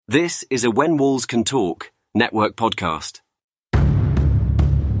This is a When Walls Can Talk network podcast.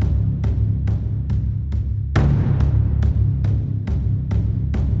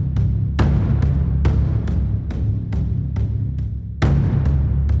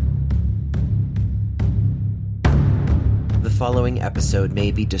 The following episode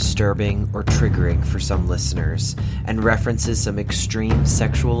may be disturbing or triggering for some listeners and references some extreme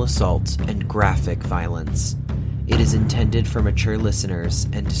sexual assault and graphic violence. It is intended for mature listeners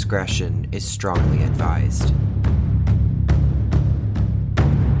and discretion is strongly advised.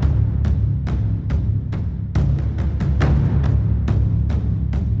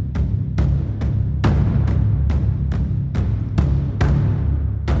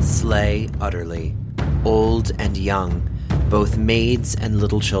 Slay utterly, old and young, both maids and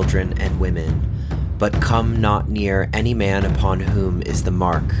little children and women, but come not near any man upon whom is the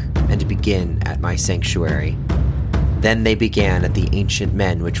mark, and begin at my sanctuary. Then they began at the ancient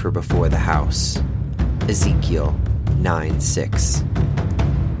men which were before the house. Ezekiel 9:6.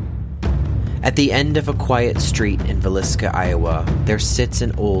 At the end of a quiet street in Villisca, Iowa, there sits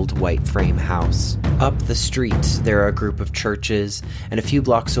an old white frame house. Up the street, there are a group of churches, and a few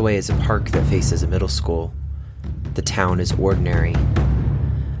blocks away is a park that faces a middle school. The town is ordinary.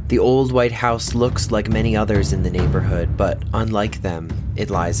 The old white house looks like many others in the neighborhood, but unlike them,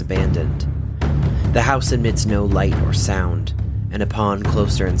 it lies abandoned. The house emits no light or sound, and upon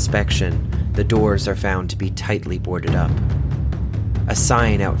closer inspection, the doors are found to be tightly boarded up. A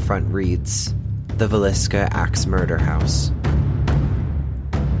sign out front reads, "The Villisca Axe Murder House."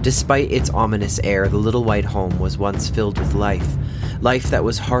 Despite its ominous air, the little white home was once filled with life that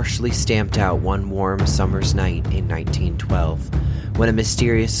was harshly stamped out one warm summer's night in 1912, when a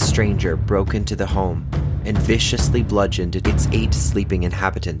mysterious stranger broke into the home and viciously bludgeoned its 8 sleeping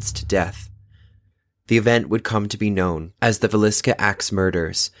inhabitants to death. The event would come to be known as the Villisca Axe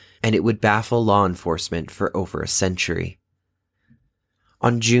Murders, and it would baffle law enforcement for over a century.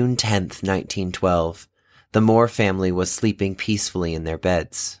 On June 10th, 1912, the Moore family was sleeping peacefully in their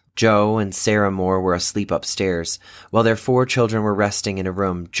beds. Joe and Sarah Moore were asleep upstairs, while their 4 children were resting in a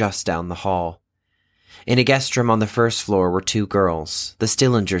room just down the hall. In a guest room on the first floor were 2 girls, the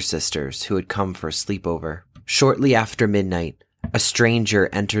Stillinger sisters, who had come for a sleepover. Shortly after midnight, a stranger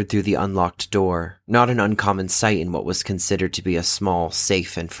entered through the unlocked door, not an uncommon sight in what was considered to be a small,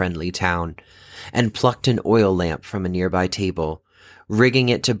 safe, and friendly town, and plucked an oil lamp from a nearby table, rigging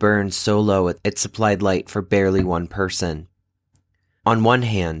it to burn so low it supplied light for barely one person. On one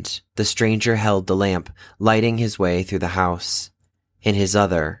hand, the stranger held the lamp, lighting his way through the house. In his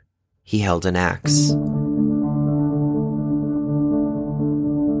other, he held an axe.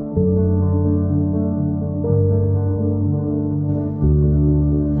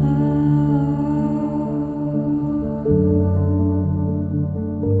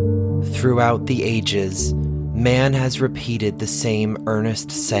 Throughout the ages, man has repeated the same earnest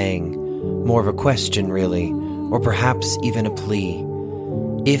saying, more of a question really, or perhaps even a plea.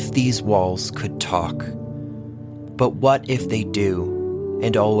 If these walls could talk. But what if they do,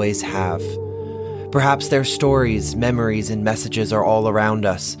 and always have? Perhaps their stories, memories, and messages are all around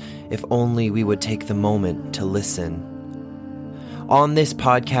us, if only we would take the moment to listen. On this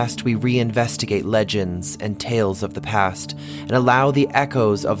podcast, we reinvestigate legends and tales of the past and allow the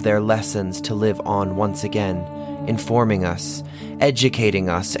echoes of their lessons to live on once again, informing us, educating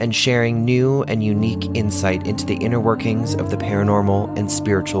us, and sharing new and unique insight into the inner workings of the paranormal and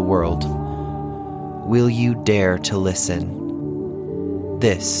spiritual world. Will you dare to listen?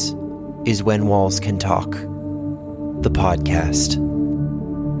 This is When Walls Can Talk, the podcast.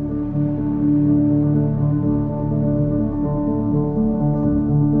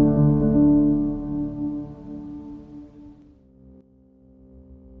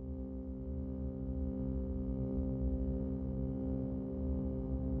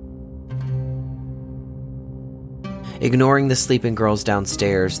 Ignoring the sleeping girls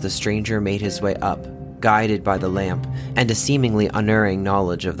downstairs, the stranger made his way up, guided by the lamp and a seemingly unerring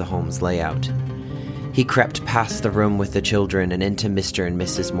knowledge of the home's layout. He crept past the room with the children and into Mr. and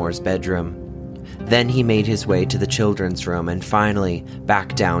Mrs. Moore's bedroom. Then he made his way to the children's room and finally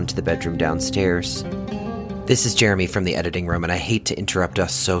back down to the bedroom downstairs. This is Jeremy from the editing room, and I hate to interrupt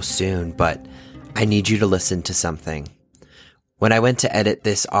us so soon, but I need you to listen to something. When I went to edit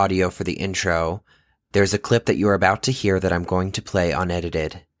this audio for the intro, there's a clip that you are about to hear that I'm going to play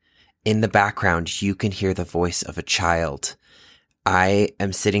unedited. In the background, you can hear the voice of a child. I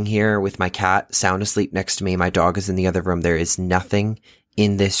am sitting here with my cat sound asleep next to me. My dog is in the other room. There is nothing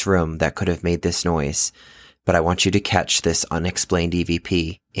in this room that could have made this noise, but I want you to catch this unexplained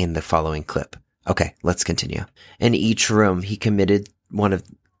EVP in the following clip. Okay, let's continue. In each room, he committed one of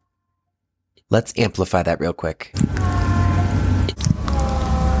Let's amplify that real quick.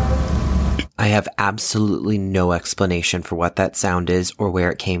 I have absolutely no explanation for what that sound is or where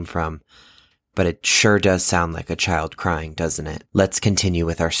it came from, but it sure does sound like a child crying, doesn't it? Let's continue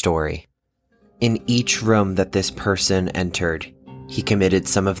with our story. In each room that this person entered, he committed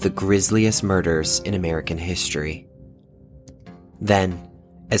some of the grisliest murders in American history. Then,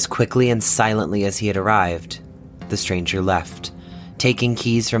 as quickly and silently as he had arrived, the stranger left, taking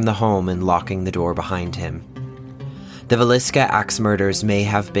keys from the home and locking the door behind him. The Villisca axe murders may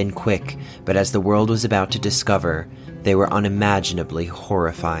have been quick, but as the world was about to discover, they were unimaginably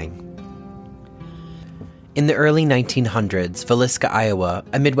horrifying. In the early 1900s, Villisca, Iowa,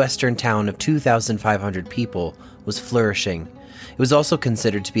 a Midwestern town of 2,500 people, was flourishing. It was also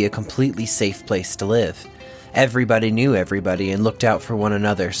considered to be a completely safe place to live. Everybody knew everybody and looked out for one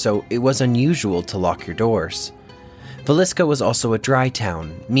another, so it was unusual to lock your doors. Villisca was also a dry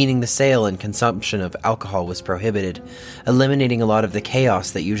town, meaning the sale and consumption of alcohol was prohibited, eliminating a lot of the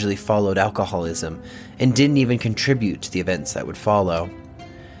chaos that usually followed alcoholism, and didn't even contribute to the events that would follow.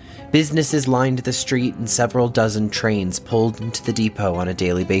 Businesses lined the street and several dozen trains pulled into the depot on a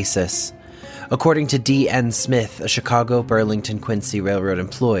daily basis. According to D.N. Smith, a Chicago, Burlington, Quincy Railroad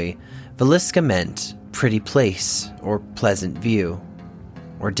employee, Villisca meant pretty place or pleasant view.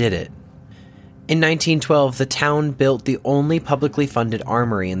 Or did it? In 1912, the town built the only publicly funded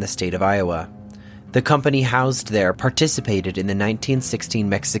armory in the state of Iowa. The company housed there participated in the 1916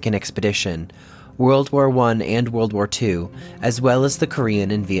 Mexican expedition, World War I and World War II, as well as the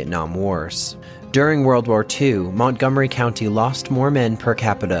Korean and Vietnam Wars. During World War II, Montgomery County lost more men per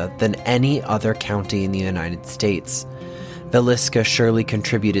capita than any other county in the United States. Villisca surely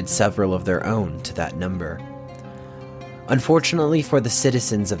contributed several of their own to that number. Unfortunately for the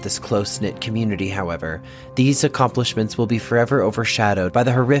citizens of this close-knit community, however, these accomplishments will be forever overshadowed by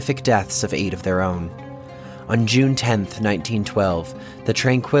the horrific deaths of 8 of their own. On June 10th, 1912, the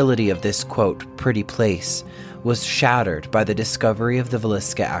tranquility of this, quote, pretty place was shattered by the discovery of the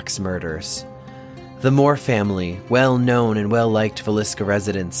Villisca axe murders. The Moore family, well-known and well-liked Villisca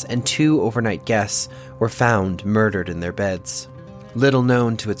residents, and 2 overnight guests were found murdered in their beds. Little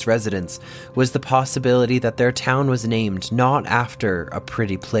known to its residents was the possibility that their town was named not after a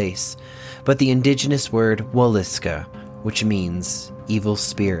pretty place, but the indigenous word Waliska, which means evil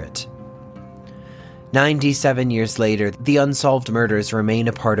spirit. 97 years later, the unsolved murders remain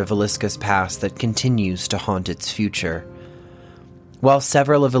a part of Villisca's past that continues to haunt its future. While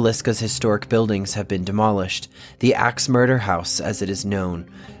several of Villisca's historic buildings have been demolished, the Axe Murder House, as it is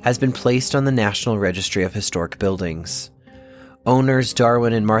known, has been placed on the National Registry of Historic Buildings. Owners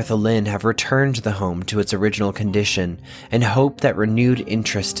Darwin and Martha Lynn have returned the home to its original condition and hope that renewed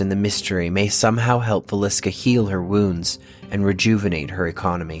interest in the mystery may somehow help Villisca heal her wounds and rejuvenate her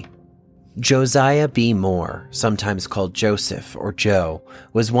economy. Josiah B. Moore, sometimes called Joseph or Joe,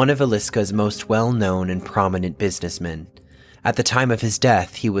 was one of Villisca's most well-known and prominent businessmen. At the time of his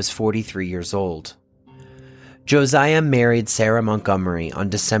death, he was 43 years old. Josiah married Sarah Montgomery on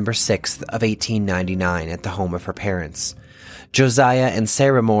December 6th of 1899 at the home of her parents. Josiah and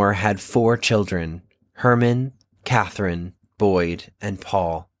Sarah Moore had 4 children, Herman, Catherine, Boyd, and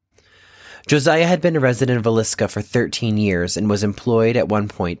Paul. Josiah had been a resident of Villisca for 13 years and was employed at one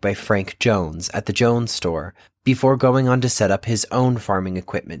point by Frank Jones at the Jones store before going on to set up his own farming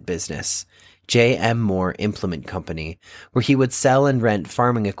equipment business, J.M. Moore Implement Company, where he would sell and rent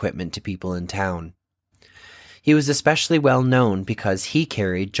farming equipment to people in town. He was especially well known because he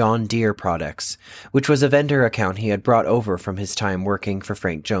carried John Deere products, which was a vendor account he had brought over from his time working for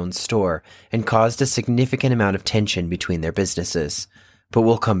Frank Jones' store and caused a significant amount of tension between their businesses. But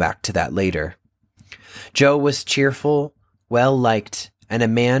we'll come back to that later. Joe was cheerful, well-liked, and a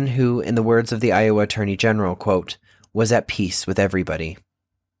man who, in the words of the Iowa Attorney General, quote, was at peace with everybody.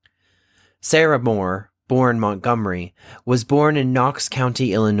 Sarah Moore, born Montgomery, was born in Knox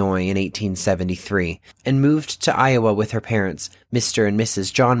County, Illinois in 1873 and moved to Iowa with her parents, Mr. and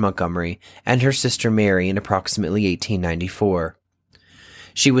Mrs. John Montgomery, and her sister Mary in approximately 1894.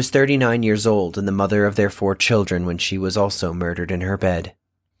 She was 39 years old and the mother of their 4 children when she was also murdered in her bed.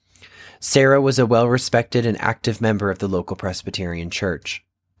 Sarah was a well-respected and active member of the local Presbyterian Church.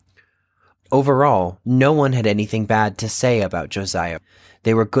 Overall, no one had anything bad to say about Josiah.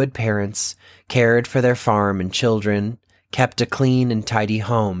 They were good parents, cared for their farm and children, kept a clean and tidy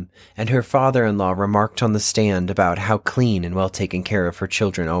home, and her father-in-law remarked on the stand about how clean and well taken care of her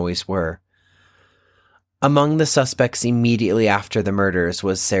children always were. Among the suspects immediately after the murders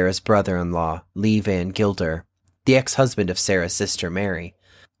was Sarah's brother-in-law, Lee Van Gilder, the ex-husband of Sarah's sister Mary.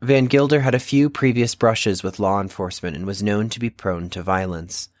 Van Gilder had a few previous brushes with law enforcement and was known to be prone to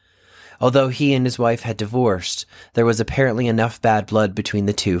violence. Although he and his wife had divorced, there was apparently enough bad blood between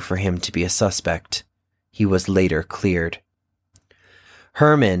the two for him to be a suspect. He was later cleared.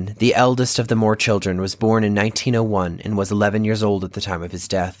 Herman, the eldest of the Moore children, was born in 1901 and was 11 years old at the time of his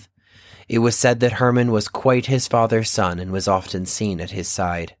death. It was said that Herman was quite his father's son and was often seen at his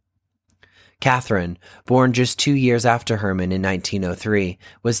side. Catherine, born just 2 years after Herman in 1903,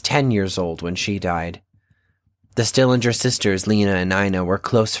 was 10 years old when she died. The Stillinger sisters, Lena and Ina, were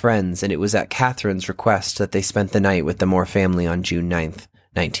close friends, and it was at Catherine's request that they spent the night with the Moore family on June 9th,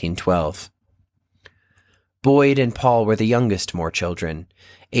 1912. Boyd and Paul were the youngest Moore children,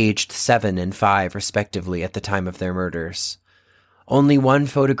 aged 7 and 5 respectively at the time of their murders. Only one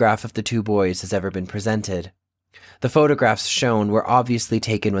photograph of the two boys has ever been presented. The photographs shown were obviously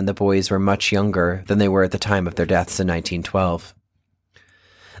taken when the boys were much younger than they were at the time of their deaths in 1912.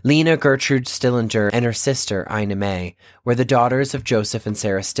 Lena Gertrude Stillinger and her sister, Ina May, were the daughters of Joseph and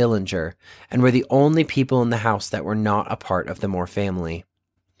Sarah Stillinger, and were the only people in the house that were not a part of the Moore family.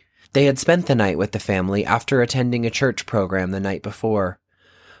 They had spent the night with the family after attending a church program the night before.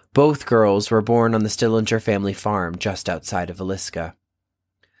 Both girls were born on the Stillinger family farm just outside of Villisca.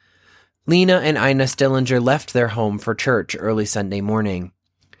 Lena and Ina Stillinger left their home for church early Sunday morning.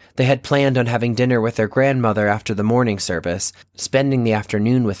 They had planned on having dinner with their grandmother after the morning service, spending the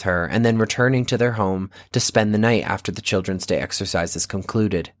afternoon with her, and then returning to their home to spend the night after the Children's Day exercises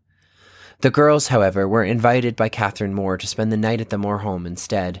concluded. The girls, however, were invited by Catherine Moore to spend the night at the Moore home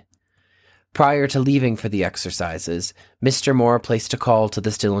instead. Prior to leaving for the exercises, Mr. Moore placed a call to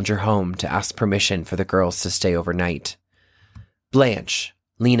the Stillinger home to ask permission for the girls to stay overnight. Blanche,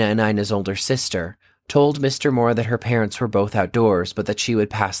 Lena and Ina's older sister, told Mr. Moore that her parents were both outdoors, but that she would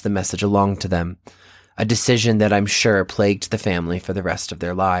pass the message along to them, a decision that I'm sure plagued the family for the rest of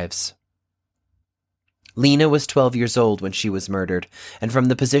their lives. Lena was 12 years old when she was murdered, and from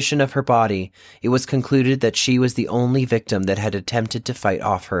the position of her body, it was concluded that she was the only victim that had attempted to fight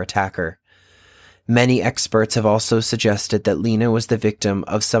off her attacker. Many experts have also suggested that Lena was the victim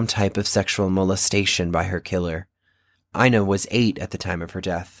of some type of sexual molestation by her killer. Ina was 8 at the time of her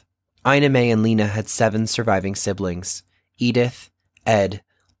death. Ina May and Lena had 7 surviving siblings: Edith, Ed,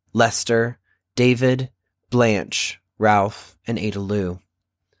 Lester, David, Blanche, Ralph, and Ada Lou.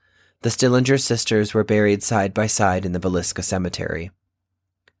 The Stillinger sisters were buried side by side in the Villisca Cemetery.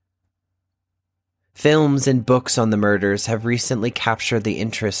 Films and books on the murders have recently captured the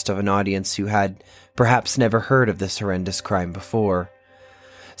interest of an audience who had perhaps never heard of this horrendous crime before.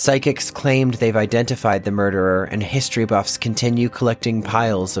 Psychics claimed they've identified the murderer, and history buffs continue collecting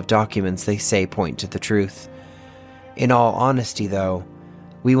piles of documents they say point to the truth. In all honesty, though,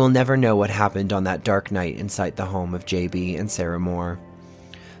 we will never know what happened on that dark night inside the home of J.B. and Sarah Moore.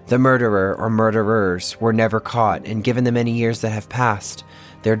 The murderer or murderers were never caught, and given the many years that have passed,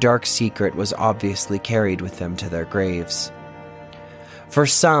 their dark secret was obviously carried with them to their graves. For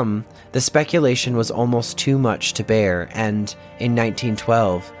some, the speculation was almost too much to bear, and in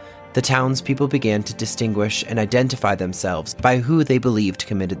 1912, the townspeople began to distinguish and identify themselves by who they believed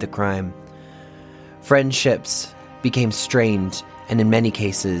committed the crime. Friendships became strained and, in many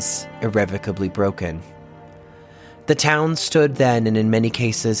cases, irrevocably broken. The town stood then, and in many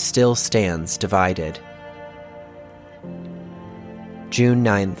cases still stands, divided. June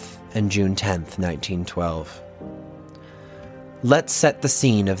 9th and June 10th, 1912. Let's set the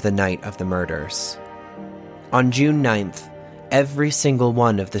scene of the night of the murders. On June 9th, every single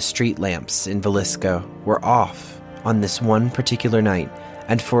one of the street lamps in Villisca were off on this one particular night,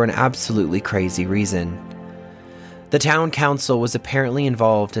 and for an absolutely crazy reason. The town council was apparently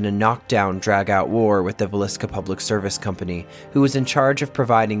involved in a knockdown, drag-out war with the Villisca Public Service Company, who was in charge of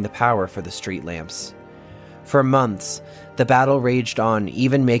providing the power for the street lamps. For months, the battle raged on,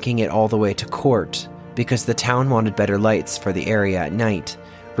 even making it all the way to court, because the town wanted better lights for the area at night,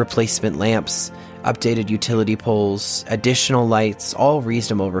 replacement lamps, updated utility poles, additional lights, all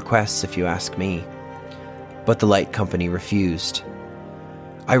reasonable requests if you ask me. But the light company refused.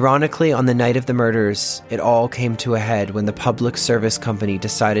 Ironically, on the night of the murders, it all came to a head when the Public Service Company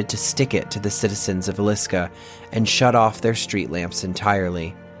decided to stick it to the citizens of Villisca and shut off their street lamps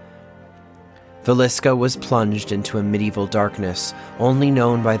entirely. Villisca was plunged into a medieval darkness, only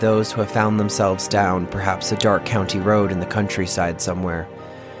known by those who have found themselves down perhaps a dark county road in the countryside somewhere.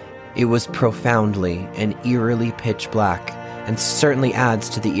 It was profoundly and eerily pitch black, and certainly adds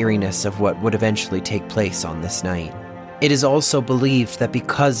to the eeriness of what would eventually take place on this night. It is also believed that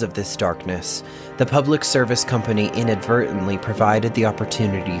because of this darkness, the Public Service Company inadvertently provided the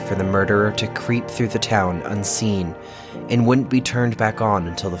opportunity for the murderer to creep through the town unseen and wouldn't be turned back on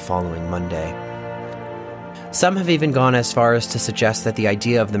until the following Monday. Some have even gone as far as to suggest that the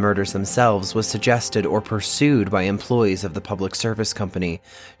idea of the murders themselves was suggested or pursued by employees of the Public Service Company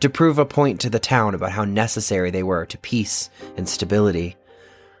to prove a point to the town about how necessary they were to peace and stability.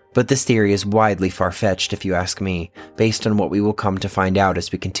 But this theory is widely far-fetched, if you ask me, based on what we will come to find out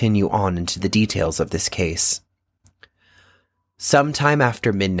as we continue on into the details of this case. Sometime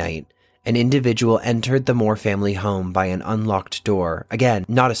after midnight, an individual entered the Moore family home by an unlocked door. Again,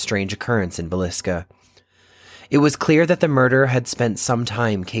 not a strange occurrence in Villisca. It was clear that the murderer had spent some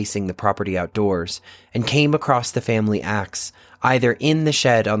time casing the property outdoors and came across the family axe, either in the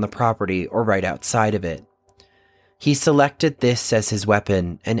shed on the property or right outside of it. He selected this as his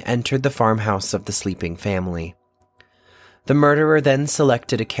weapon and entered the farmhouse of the sleeping family. The murderer then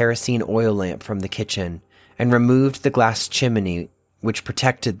selected a kerosene oil lamp from the kitchen and removed the glass chimney which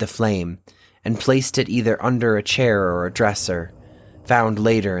protected the flame and placed it either under a chair or a dresser, found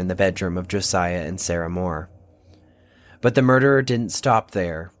later in the bedroom of Josiah and Sarah Moore. But the murderer didn't stop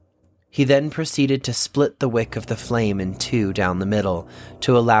there. He then proceeded to split the wick of the flame in two down the middle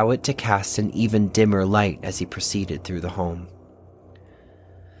to allow it to cast an even dimmer light as he proceeded through the home.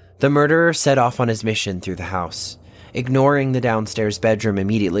 The murderer set off on his mission through the house, ignoring the downstairs bedroom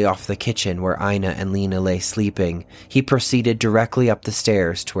immediately off the kitchen where Ina and Lena lay sleeping. He proceeded directly up the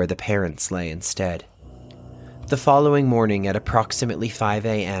stairs to where the parents lay instead. The following morning at approximately 5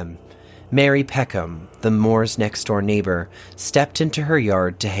 a.m., Mary Peckham, the Moore's next-door neighbor, stepped into her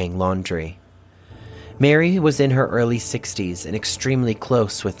yard to hang laundry. Mary was in her early 60s and extremely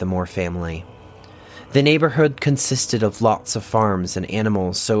close with the Moore family. The neighborhood consisted of lots of farms and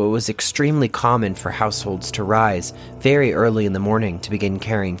animals, so it was extremely common for households to rise very early in the morning to begin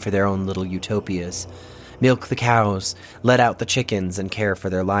caring for their own little utopias, milk the cows, let out the chickens, and care for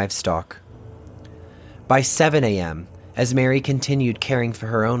their livestock. By 7 a.m., as Mary continued caring for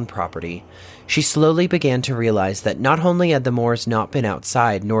her own property, she slowly began to realize that not only had the Moores not been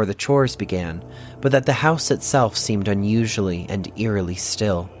outside nor the chores began, but that the house itself seemed unusually and eerily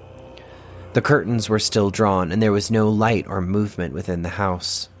still. The curtains were still drawn and there was no light or movement within the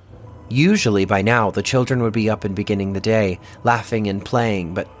house. Usually by now the children would be up and beginning the day, laughing and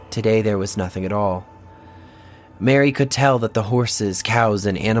playing, but today there was nothing at all. Mary could tell that the horses, cows,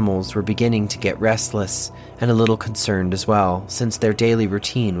 and animals were beginning to get restless and a little concerned as well, since their daily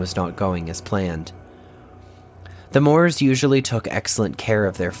routine was not going as planned. The Moores usually took excellent care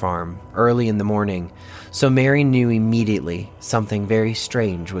of their farm early in the morning, so Mary knew immediately something very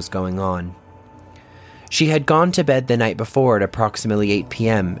strange was going on. She had gone to bed the night before at approximately 8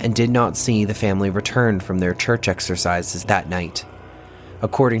 p.m. and did not see the family return from their church exercises that night.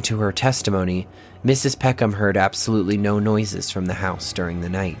 According to her testimony, Mrs. Peckham heard absolutely no noises from the house during the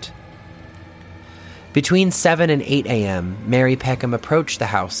night. Between 7 and 8 a.m., Mary Peckham approached the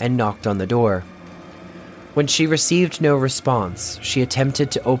house and knocked on the door. When she received no response, she attempted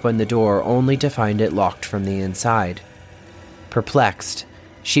to open the door only to find it locked from the inside. Perplexed,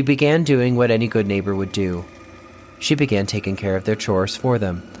 she began doing what any good neighbor would do. She began taking care of their chores for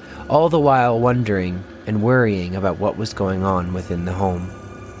them, all the while wondering and worrying about what was going on within the home.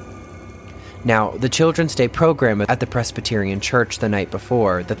 Now, the Children's Day program at the Presbyterian Church the night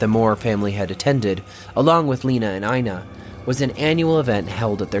before that the Moore family had attended, along with Lena and Ina, was an annual event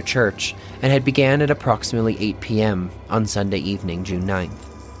held at their church and had began at approximately 8 p.m. on Sunday evening, June 9th.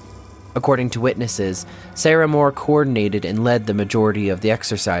 According to witnesses, Sarah Moore coordinated and led the majority of the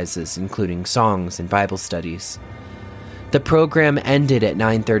exercises, including songs and Bible studies. The program ended at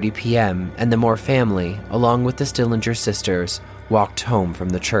 9:30 p.m., and the Moore family, along with the Stillinger sisters, walked home from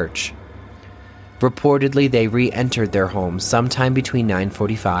the church. Reportedly, they re-entered their home sometime between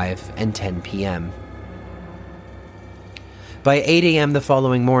 9:45 and 10 p.m. By 8 a.m. the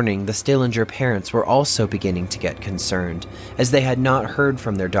following morning, the Stillinger parents were also beginning to get concerned, as they had not heard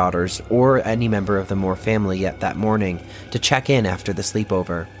from their daughters or any member of the Moore family yet that morning to check in after the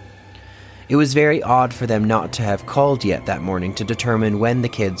sleepover. It was very odd for them not to have called yet that morning to determine when the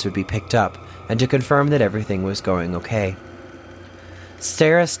kids would be picked up and to confirm that everything was going okay.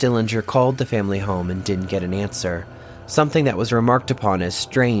 Sarah Stillinger called the family home and didn't get an answer, something that was remarked upon as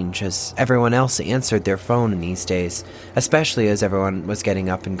strange as everyone else answered their phone in these days, especially as everyone was getting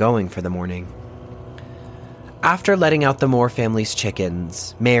up and going for the morning. After letting out the Moore family's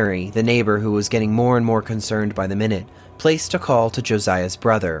chickens, Mary, the neighbor who was getting more and more concerned by the minute, placed a call to Josiah's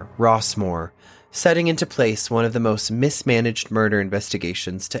brother, Ross Moore, setting into place one of the most mismanaged murder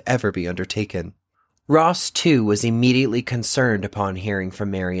investigations to ever be undertaken. Ross, too, was immediately concerned upon hearing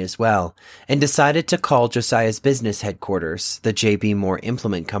from Mary as well, and decided to call Josiah's business headquarters, the J.B. Moore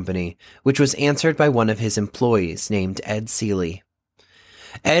Implement Company, which was answered by one of his employees named Ed Seeley.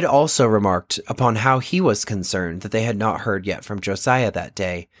 Ed also remarked upon how he was concerned that they had not heard yet from Josiah that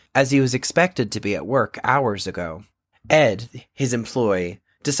day, as he was expected to be at work hours ago. Ed, his employee,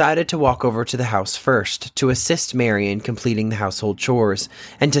 decided to walk over to the house first to assist Mary in completing the household chores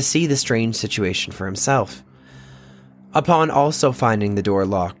and to see the strange situation for himself. Upon also finding the door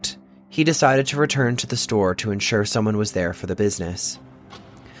locked, he decided to return to the store to ensure someone was there for the business.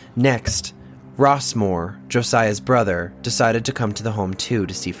 Next, Ross Moore, Josiah's brother, decided to come to the home too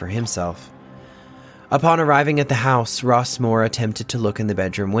to see for himself. Upon arriving at the house, Ross Moore attempted to look in the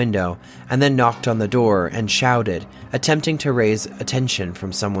bedroom window and then knocked on the door and shouted, attempting to raise attention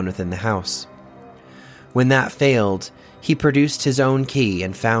from someone within the house. When that failed, he produced his own key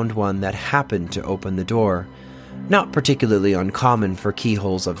and found one that happened to open the door, not particularly uncommon for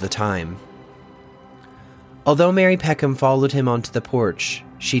keyholes of the time. Although Mary Peckham followed him onto the porch,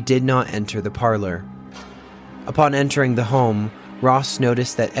 she did not enter the parlor. Upon entering the home, Ross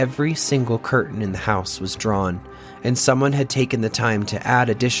noticed that every single curtain in the house was drawn, and someone had taken the time to add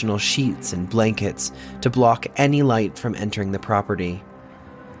additional sheets and blankets to block any light from entering the property.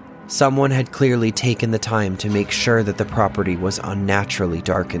 Someone had clearly taken the time to make sure that the property was unnaturally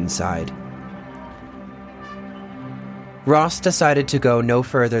dark inside. Ross decided to go no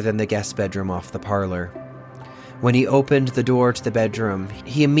further than the guest bedroom off the parlor. When he opened the door to the bedroom,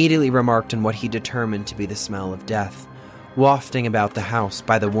 he immediately remarked on what he determined to be the smell of death, wafting about the house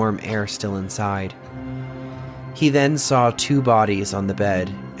by the warm air still inside. He then saw 2 bodies on the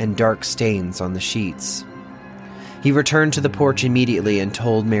bed and dark stains on the sheets. He returned to the porch immediately and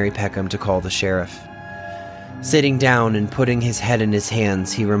told Mary Peckham to call the sheriff. Sitting down and putting his head in his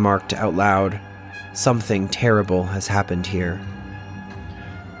hands, he remarked out loud, "Something terrible has happened here."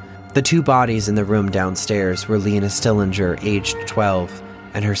 The 2 bodies in the room downstairs were Lena Stillinger, aged 12,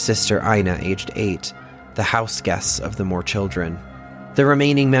 and her sister Ina, aged 8, the house guests of the Moore children. The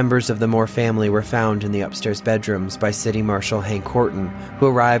remaining members of the Moore family were found in the upstairs bedrooms by City Marshal Hank Horton, who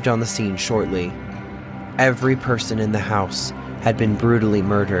arrived on the scene shortly. Every person in the house had been brutally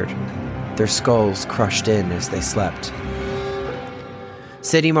murdered, their skulls crushed in as they slept.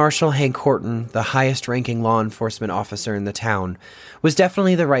 City Marshal Hank Horton, the highest-ranking law enforcement officer in the town, was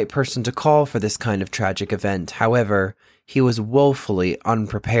definitely the right person to call for this kind of tragic event. However, he was woefully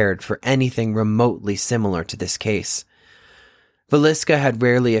unprepared for anything remotely similar to this case. Villisca had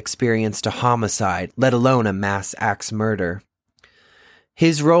rarely experienced a homicide, let alone a mass axe murder.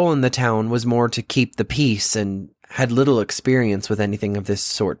 His role in the town was more to keep the peace and had little experience with anything of this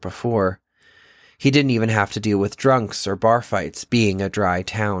sort before. He didn't even have to deal with drunks or bar fights, being a dry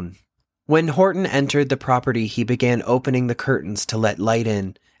town. When Horton entered the property, he began opening the curtains to let light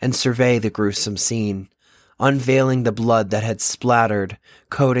in and survey the gruesome scene, unveiling the blood that had splattered,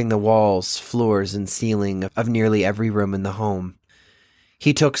 coating the walls, floors, and ceiling of nearly every room in the home.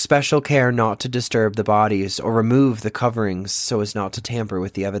 He took special care not to disturb the bodies or remove the coverings so as not to tamper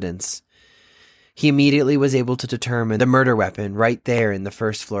with the evidence. He immediately was able to determine the murder weapon right there in the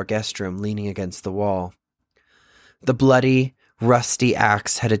first-floor guest room leaning against the wall. The bloody, rusty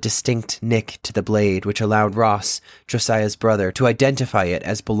axe had a distinct nick to the blade, which allowed Ross, Josiah's brother, to identify it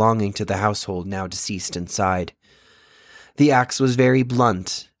as belonging to the household now deceased inside. The axe was very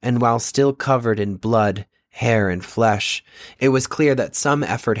blunt, and while still covered in blood, hair, and flesh, it was clear that some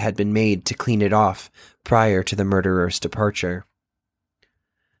effort had been made to clean it off prior to the murderer's departure.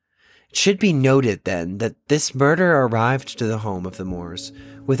 It should be noted, then, that this murder arrived to the home of the Moores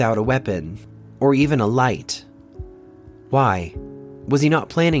without a weapon, or even a light. Why? Was he not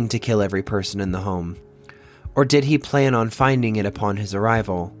planning to kill every person in the home? Or did he plan on finding it upon his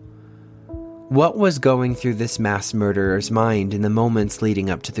arrival? What was going through this mass murderer's mind in the moments leading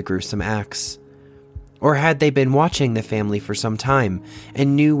up to the gruesome acts? Or had they been watching the family for some time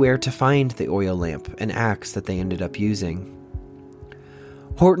and knew where to find the oil lamp and axe that they ended up using?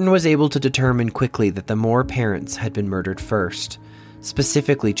 Horton was able to determine quickly that the Moore parents had been murdered first,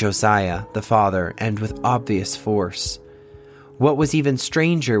 specifically Josiah, the father, and with obvious force. What was even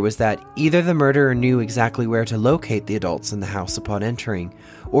stranger was that either the murderer knew exactly where to locate the adults in the house upon entering,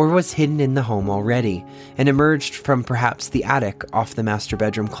 or was hidden in the home already, and emerged from perhaps the attic off the master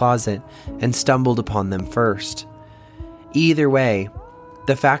bedroom closet and stumbled upon them first. Either way,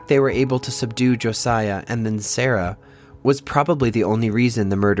 the fact they were able to subdue Josiah and then Sarah was probably the only reason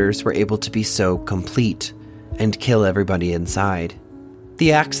the murders were able to be so complete and kill everybody inside.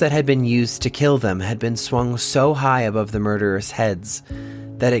 The axe that had been used to kill them had been swung so high above the murderers' heads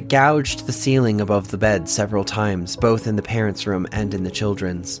that it gouged the ceiling above the bed several times, both in the parents' room and in the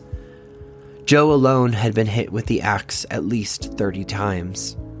children's. Joe alone had been hit with the axe at least 30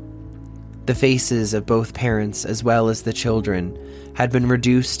 times. The faces of both parents, as well as the children, had been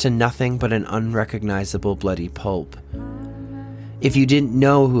reduced to nothing but an unrecognizable bloody pulp. If you didn't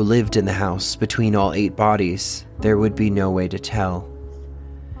know who lived in the house between all 8 bodies, there would be no way to tell.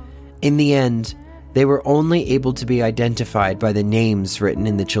 In the end, they were only able to be identified by the names written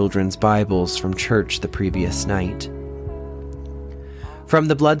in the children's Bibles from church the previous night. From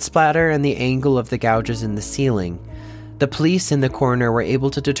the blood splatter and the angle of the gouges in the ceiling, the police and the coroner were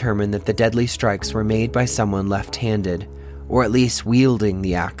able to determine that the deadly strikes were made by someone left-handed, or at least wielding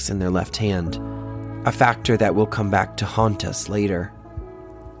the axe in their left hand, a factor that will come back to haunt us later.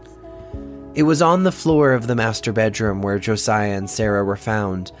 It was on the floor of the master bedroom where Josiah and Sarah were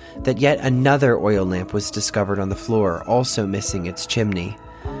found that yet another oil lamp was discovered on the floor, also missing its chimney.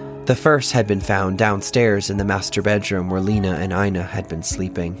 The first had been found downstairs in the master bedroom where Lena and Ina had been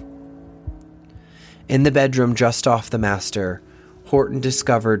sleeping. In the bedroom just off the master, Horton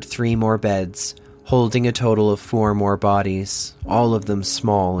discovered 3 more beds, holding a total of 4 more bodies, all of them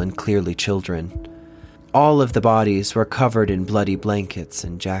small and clearly children. All of the bodies were covered in bloody blankets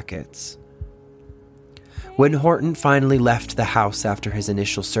and jackets. When Horton finally left the house after his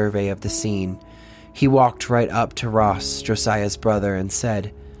initial survey of the scene, he walked right up to Ross, Josiah's brother, and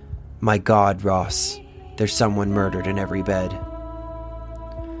said, "My God, Ross, there's someone murdered in every bed."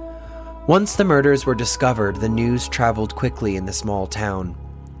 Once the murders were discovered, the news traveled quickly in the small town.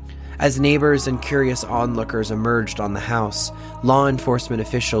 As neighbors and curious onlookers emerged on the house, law enforcement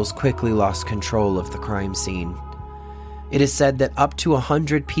officials quickly lost control of the crime scene. It is said that up to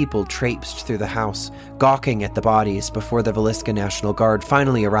 100 people traipsed through the house, gawking at the bodies before the Villisca National Guard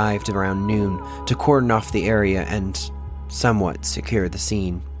finally arrived around noon to cordon off the area and somewhat secure the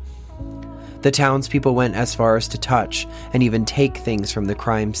scene. The townspeople went as far as to touch and even take things from the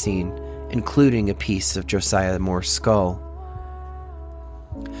crime scene, including a piece of Josiah Moore's skull.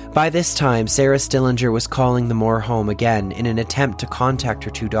 By this time, Sarah Stillinger was calling the Moore home again in an attempt to contact her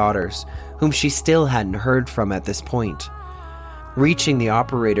 2 daughters, whom she still hadn't heard from at this point. Reaching the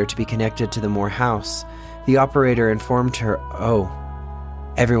operator to be connected to the Moore house, the operator informed her, "Oh,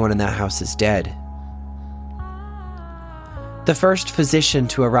 everyone in that house is dead." The first physician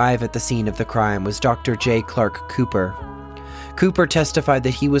to arrive at the scene of the crime was Dr. J. Clark Cooper. Cooper testified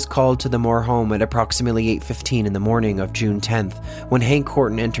that he was called to the Moore home at approximately 8:15 in the morning of June 10th when Hank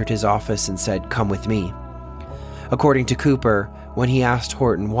Horton entered his office and said, "Come with me." According to Cooper, when he asked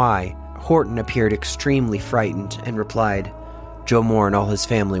Horton why, Horton appeared extremely frightened and replied, "Joe Moore and all his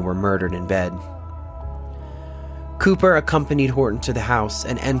family were murdered in bed." Cooper accompanied Horton to the house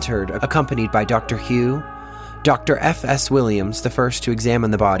and entered, accompanied by Dr. Hugh, Dr. F.S. Williams, the first to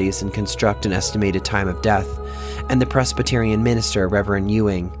examine the bodies and construct an estimated time of death, and the Presbyterian minister, Reverend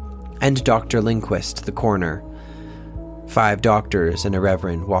Ewing, and Dr. Lindquist, the coroner. 5 doctors and a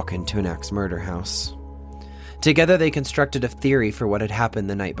reverend walk into an axe murder house. Together they constructed a theory for what had happened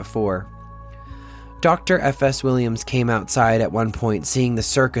the night before. Dr. F.S. Williams came outside at one point, seeing the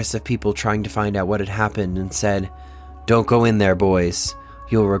circus of people trying to find out what had happened, and said, "Don't go in there, boys.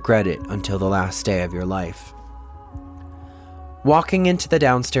 You'll regret it until the last day of your life." Walking into the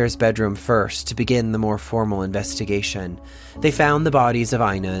downstairs bedroom first to begin the more formal investigation, they found the bodies of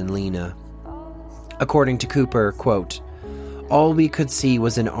Ina and Lena. According to Cooper, quote, "All we could see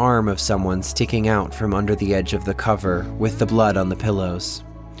was an arm of someone sticking out from under the edge of the cover with the blood on the pillows.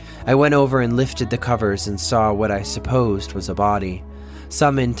 I went over and lifted the covers and saw what I supposed was a body,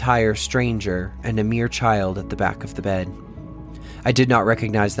 some entire stranger and a mere child at the back of the bed. I did not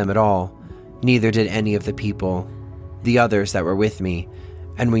recognize them at all, neither did any of the people, the others that were with me,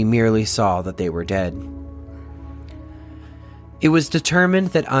 and we merely saw that they were dead." It was determined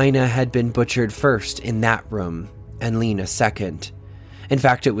that Ina had been butchered first in that room, and Lena second. In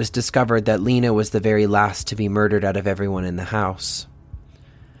fact, it was discovered that Lena was the very last to be murdered out of everyone in the house.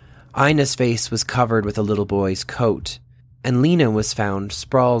 Ina's face was covered with a little boy's coat, and Lena was found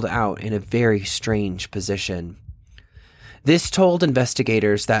sprawled out in a very strange position. This told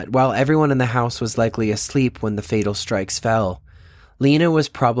investigators that while everyone in the house was likely asleep when the fatal strikes fell, Lena was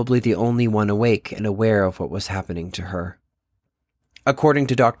probably the only one awake and aware of what was happening to her. According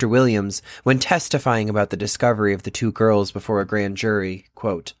to Dr. Williams, when testifying about the discovery of the 2 girls before a grand jury,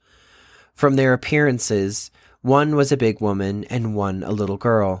 quote, "From their appearances, one was a big woman and one a little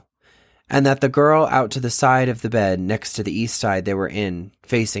girl, and that the girl out to the side of the bed next to the east side they were in,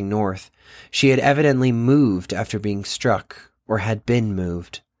 facing north, she had evidently moved after being struck, or had been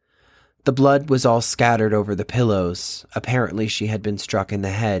moved. The blood was all scattered over the pillows. Apparently she had been struck in the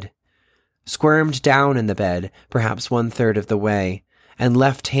head. Squirmed down in the bed, perhaps 1/3 of the way, and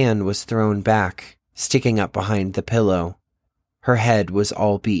left hand was thrown back, sticking up behind the pillow. Her head was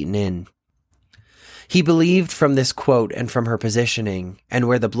all beaten in. He believed from this quote and from her positioning, and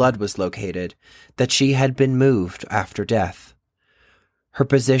where the blood was located, that she had been moved after death. Her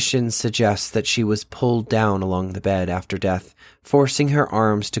position suggests that she was pulled down along the bed after death, forcing her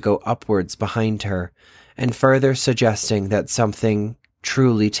arms to go upwards behind her, and further suggesting that something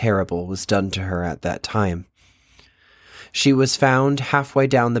truly terrible was done to her at that time. She was found halfway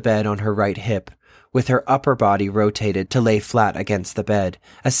down the bed on her right hip, with her upper body rotated to lay flat against the bed,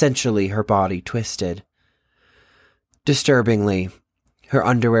 essentially her body twisted. Disturbingly, her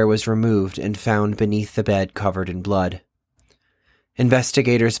underwear was removed and found beneath the bed covered in blood.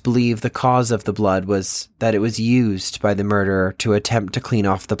 Investigators believe the cause of the blood was that it was used by the murderer to attempt to clean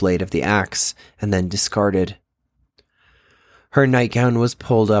off the blade of the axe and then discarded. Her nightgown was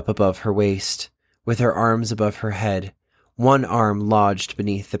pulled up above her waist, with her arms above her head, one arm lodged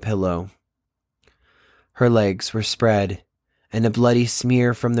beneath the pillow. Her legs were spread, and a bloody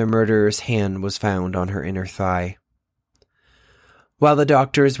smear from the murderer's hand was found on her inner thigh. While the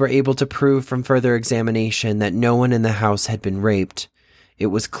doctors were able to prove from further examination that no one in the house had been raped, it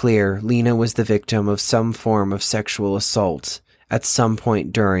was clear Lena was the victim of some form of sexual assault at some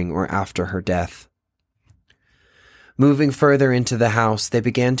point during or after her death. Moving further into the house, they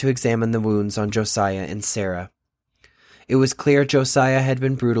began to examine the wounds on Josiah and Sarah. It was clear Josiah had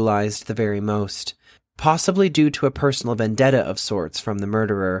been brutalized the very most, possibly due to a personal vendetta of sorts from the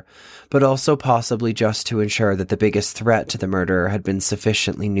murderer, but also possibly just to ensure that the biggest threat to the murderer had been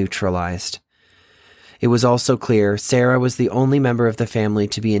sufficiently neutralized. It was also clear Sarah was the only member of the family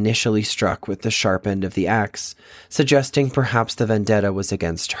to be initially struck with the sharp end of the axe, suggesting perhaps the vendetta was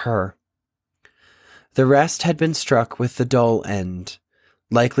against her. The rest had been struck with the dull end,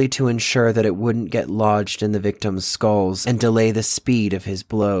 likely to ensure that it wouldn't get lodged in the victim's skulls and delay the speed of his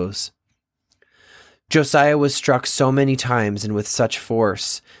blows. Josiah was struck so many times and with such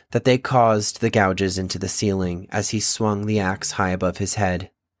force that they caused the gouges into the ceiling as he swung the axe high above his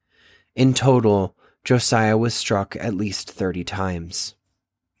head. In total, Josiah was struck at least 30 times.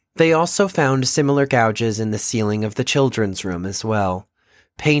 They also found similar gouges in the ceiling of the children's room as well,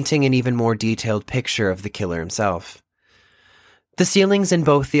 painting an even more detailed picture of the killer himself. The ceilings in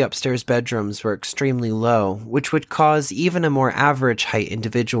both the upstairs bedrooms were extremely low, which would cause even a more average height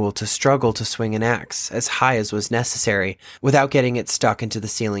individual to struggle to swing an axe as high as was necessary without getting it stuck into the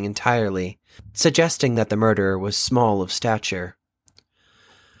ceiling entirely, suggesting that the murderer was small of stature.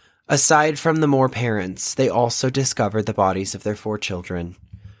 Aside from the Moore parents, they also discovered the bodies of their 4 children.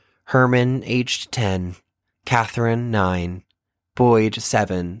 Herman, aged 10, Catherine, 9, Boyd,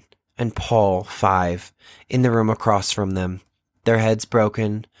 7, and Paul, 5, in the room across from them, their heads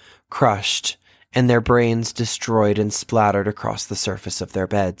broken, crushed, and their brains destroyed and splattered across the surface of their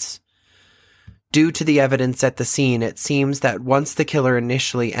beds. Due to the evidence at the scene, it seems that once the killer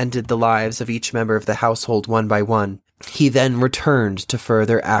initially ended the lives of each member of the household one by one, he then returned to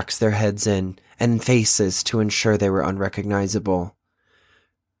further axe their heads in and faces to ensure they were unrecognizable.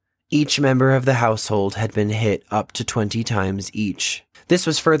 Each member of the household had been hit up to 20 times each. This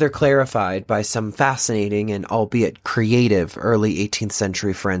was further clarified by some fascinating and albeit creative early 18th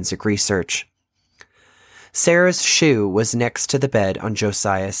century forensic research. Sarah's shoe was next to the bed on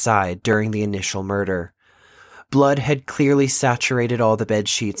Josiah's side during the initial murder. Blood had clearly saturated all the bed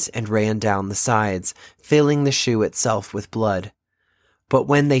sheets and ran down the sides, filling the shoe itself with blood. But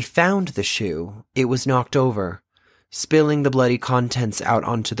when they found the shoe, it was knocked over, spilling the bloody contents out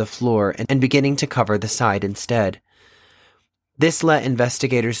onto the floor and beginning to cover the side instead. This let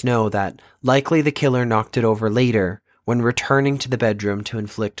investigators know that likely the killer knocked it over later when returning to the bedroom to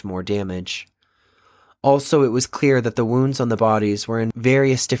inflict more damage. Also, it was clear that the wounds on the bodies were in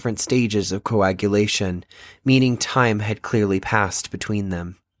various different stages of coagulation, meaning time had clearly passed between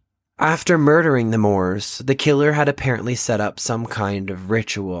them. After murdering the Moores, the killer had apparently set up some kind of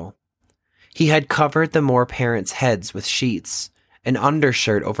ritual. He had covered the Moore parents' heads with sheets, an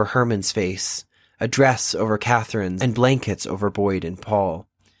undershirt over Herman's face, a dress over Catherine's, and blankets over Boyd and Paul.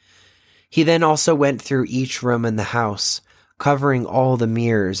 He then also went through each room in the house, covering all the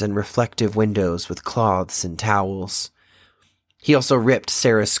mirrors and reflective windows with cloths and towels. He also ripped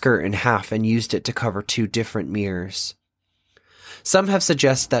Sarah's skirt in half and used it to cover 2 different mirrors. Some have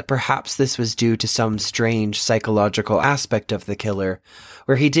suggested that perhaps this was due to some strange psychological aspect of the killer,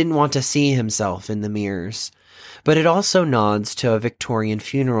 where he didn't want to see himself in the mirrors, but it also nods to a Victorian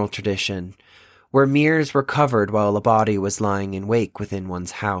funeral tradition, where mirrors were covered while a body was lying in wake within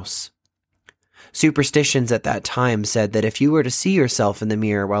one's house. Superstitions at that time said that if you were to see yourself in the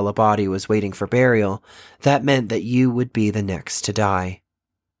mirror while a body was waiting for burial, that meant that you would be the next to die.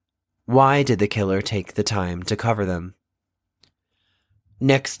 Why did the killer take the time to cover them?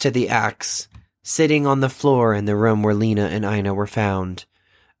 Next to the axe, Sitting on the floor in the room where Lena and Ina were found,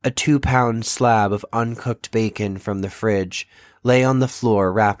 a 2-pound slab of uncooked bacon from the fridge lay on the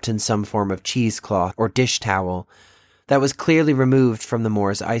floor wrapped in some form of cheesecloth or dish towel that was clearly removed from the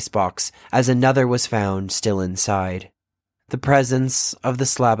Moore's icebox, as another was found still inside. The presence of the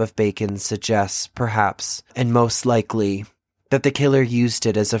slab of bacon suggests, perhaps, and most likely, that the killer used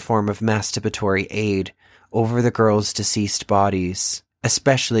it as a form of masturbatory aid over the girls' deceased bodies,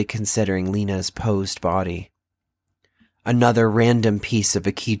 especially considering Lena's posed body. Another random piece of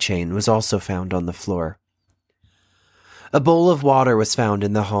a keychain was also found on the floor. A bowl of water was found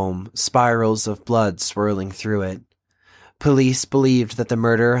in the home, spirals of blood swirling through it. Police believed that the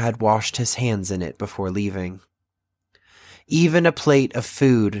murderer had washed his hands in it before leaving. Even a plate of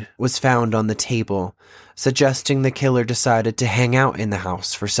food was found on the table, suggesting the killer decided to hang out in the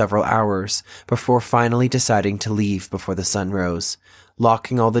house for several hours before finally deciding to leave before the sun rose,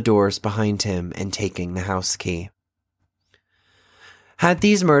 locking all the doors behind him and taking the house key. Had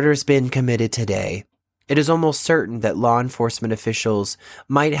these murders been committed today, it is almost certain that law enforcement officials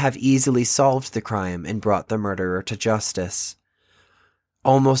might have easily solved the crime and brought the murderer to justice.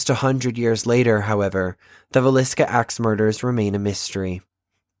 Almost 100 years later, however, the Villisca Axe murders remain a mystery.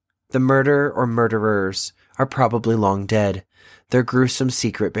 The murderer or murderers are probably long dead, their gruesome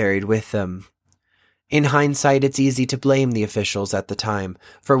secret buried with them. In hindsight, it's easy to blame the officials at the time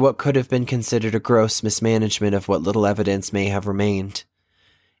for what could have been considered a gross mismanagement of what little evidence may have remained.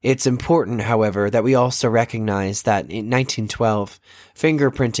 It's important, however, that we also recognize that in 1912,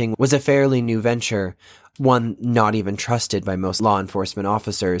 fingerprinting was a fairly new venture, one not even trusted by most law enforcement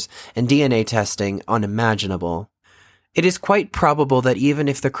officers, and DNA testing unimaginable. It is quite probable that even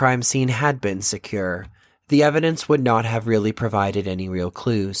if the crime scene had been secure, the evidence would not have really provided any real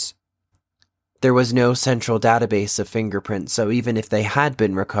clues. There was no central database of fingerprints, so even if they had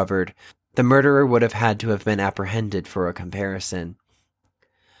been recovered, the murderer would have had to have been apprehended for a comparison.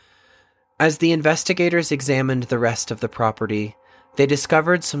 As the investigators examined the rest of the property, they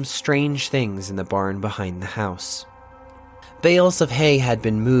discovered some strange things in the barn behind the house. Bales of hay had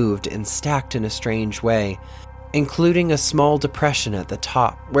been moved and stacked in a strange way, including a small depression at the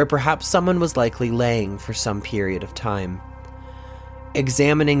top, where perhaps someone was likely laying for some period of time.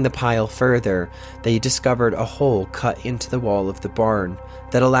 Examining the pile further, they discovered a hole cut into the wall of the barn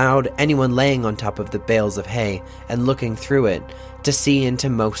that allowed anyone laying on top of the bales of hay and looking through it to see into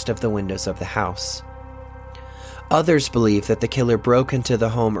most of the windows of the house. Others believe that the killer broke into the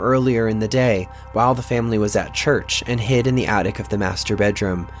home earlier in the day while the family was at church and hid in the attic of the master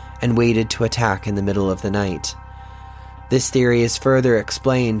bedroom and waited to attack in the middle of the night. This theory is further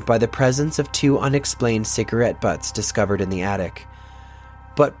explained by the presence of 2 unexplained cigarette butts discovered in the attic.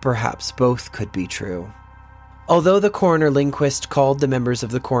 But perhaps both could be true. Although the coroner Lindquist called the members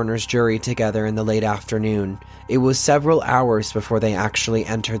of the coroner's jury together in the late afternoon, it was several hours before they actually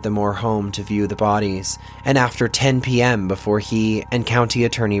entered the Moore home to view the bodies, and after 10 p.m. before he and County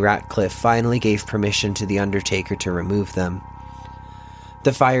Attorney Ratcliffe finally gave permission to the undertaker to remove them.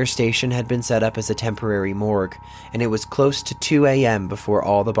 The fire station had been set up as a temporary morgue, and it was close to 2 a.m. before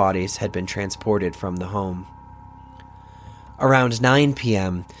all the bodies had been transported from the home. Around 9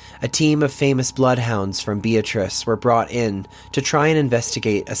 p.m., a team of famous bloodhounds from Beatrice were brought in to try and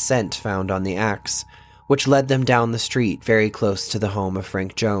investigate a scent found on the axe, which led them down the street very close to the home of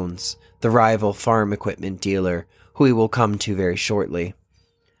Frank Jones, the rival farm equipment dealer, who we will come to very shortly.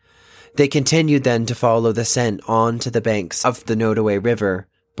 They continued then to follow the scent on to the banks of the Nodaway River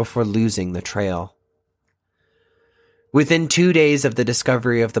before losing the trail. Within 2 days of the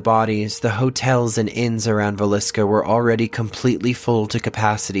discovery of the bodies, the hotels and inns around Villisca were already completely full to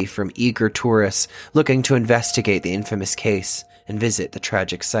capacity from eager tourists looking to investigate the infamous case and visit the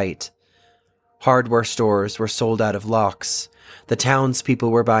tragic site. Hardware stores were sold out of locks, the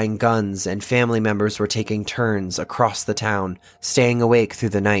townspeople were buying guns, and family members were taking turns across the town, staying awake through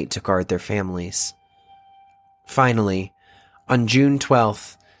the night to guard their families. Finally, on June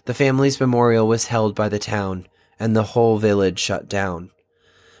 12th, the family's memorial was held by the town, and the whole village shut down.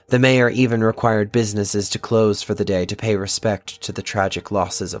 The mayor even required businesses to close for the day to pay respect to the tragic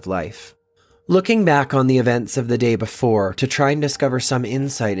losses of life. Looking back on the events of the day before to try and discover some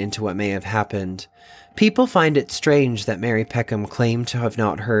insight into what may have happened, people find it strange that Mary Peckham claimed to have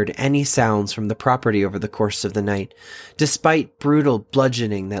not heard any sounds from the property over the course of the night, despite brutal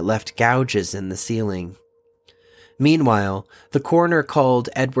bludgeoning that left gouges in the ceiling. Meanwhile, the coroner called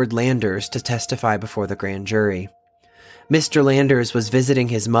Edward Landers to testify before the grand jury. Mr. Landers was visiting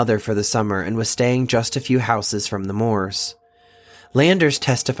his mother for the summer and was staying just a few houses from the Moores. Landers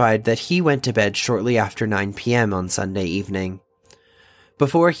testified that he went to bed shortly after 9 p.m. on Sunday evening.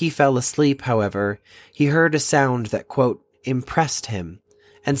 Before he fell asleep, however, he heard a sound that, quote, impressed him,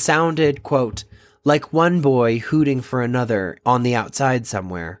 and sounded, quote, like one boy hooting for another on the outside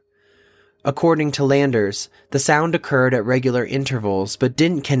somewhere. According to Landers, the sound occurred at regular intervals but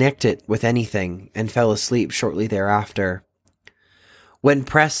didn't connect it with anything and fell asleep shortly thereafter. When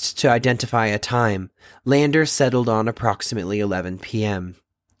pressed to identify a time, Landers settled on approximately 11 p.m.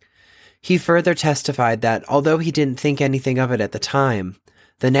 He further testified that, although he didn't think anything of it at the time,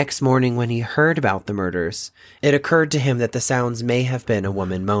 the next morning when he heard about the murders, it occurred to him that the sounds may have been a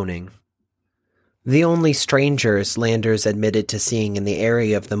woman moaning. The only strangers Landers admitted to seeing in the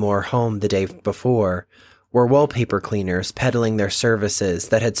area of the Moore home the day before were wallpaper cleaners peddling their services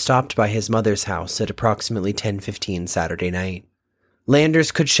that had stopped by his mother's house at approximately 10:15 Saturday night.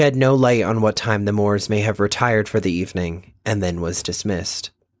 Landers could shed no light on what time the Moores may have retired for the evening, and then was dismissed.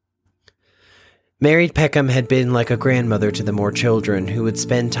 Mary Peckham had been like a grandmother to the Moore children who would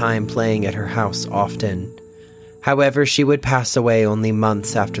spend time playing at her house often. However, she would pass away only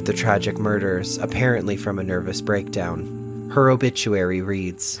months after the tragic murders, apparently from a nervous breakdown. Her obituary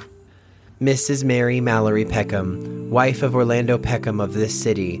reads, Mrs. Mary Mallory Peckham, wife of Orlando Peckham of this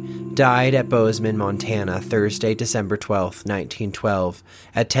city, died at Bozeman, Montana, Thursday, December 12, 1912,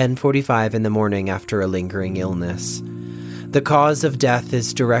 at 10:45 in the morning after a lingering illness. The cause of death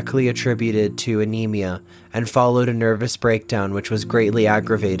is directly attributed to anemia and followed a nervous breakdown which was greatly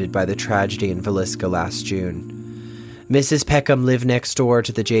aggravated by the tragedy in Villisca last June. Mrs. Peckham lived next door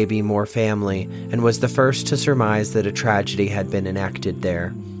to the J.B. Moore family and was the first to surmise that a tragedy had been enacted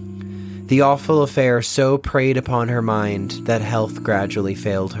there. The awful affair so preyed upon her mind that health gradually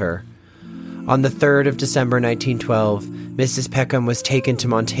failed her. On the 3rd of December 1912, Mrs. Peckham was taken to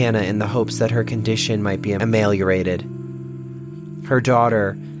Montana in the hopes that her condition might be ameliorated. Her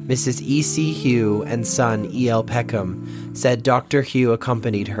daughter, Mrs. E.C. Hugh, and son, E.L. Peckham, said Dr. Hugh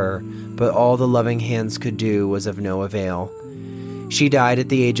accompanied her, but all the loving hands could do was of no avail. She died at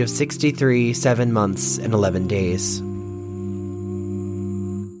the age of 63, 7 months, and 11 days.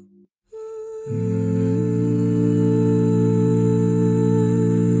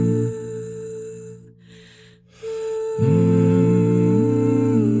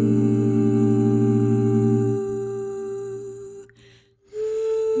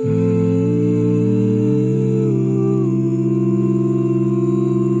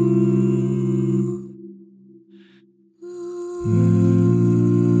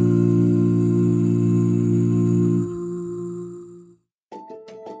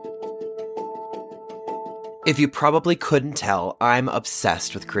 If you probably couldn't tell, I'm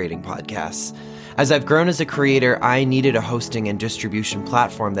obsessed with creating podcasts. As I've grown as a creator, I needed a hosting and distribution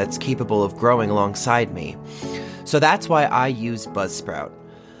platform that's capable of growing alongside me. So that's why I use Buzzsprout.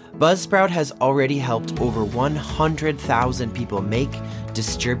 Buzzsprout has already helped over 100,000 people make,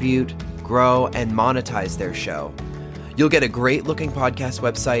 distribute, grow, and monetize their show. You'll get a great-looking podcast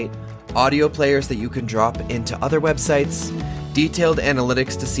website, audio players that you can drop into other websites, detailed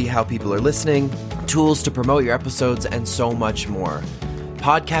analytics to see how people are listening, tools to promote your episodes, and so much more.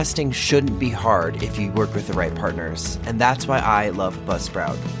 Podcasting shouldn't be hard if you work with the right partners, and that's why I love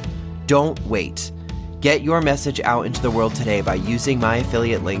Buzzsprout. Don't wait. Get your message out into the world today by using my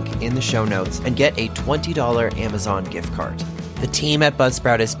affiliate link in the show notes and get a $20 Amazon gift card. The team at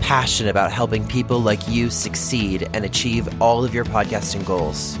Buzzsprout is passionate about helping people like you succeed and achieve all of your podcasting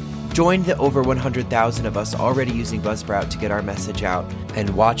goals. Join the over 100,000 of us already using Buzzsprout to get our message out and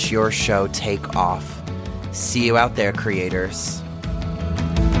watch your show take off. See you out there, creators.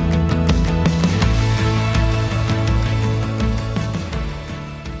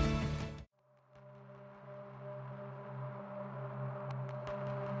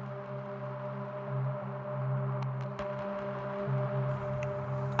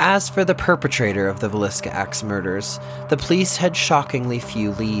 As for the perpetrator of the Villisca Axe murders, the police had shockingly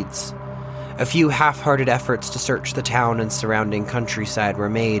few leads. A few half-hearted efforts to search the town and surrounding countryside were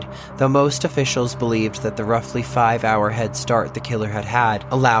made, though most officials believed that the roughly 5-hour head start the killer had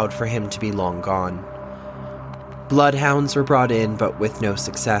allowed for him to be long gone. Bloodhounds were brought in, but with no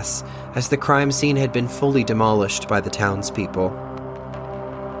success, as the crime scene had been fully demolished by the townspeople.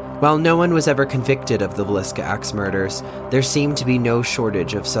 While no one was ever convicted of the Villisca Axe murders, there seemed to be no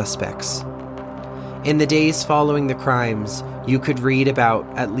shortage of suspects. In the days following the crimes, you could read about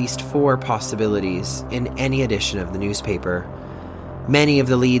at least 4 possibilities in any edition of the newspaper. Many of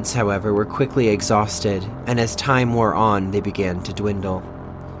the leads, however, were quickly exhausted, and as time wore on, they began to dwindle.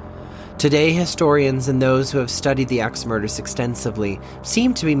 Today, historians and those who have studied the Axe murders extensively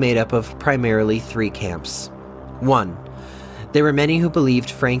seem to be made up of primarily 3 camps. 1. There were many who believed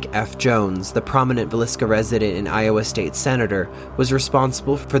Frank F. Jones, the prominent Villisca resident and Iowa State Senator, was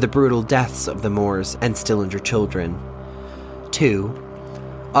responsible for the brutal deaths of the Moores and Stillinger children. 2.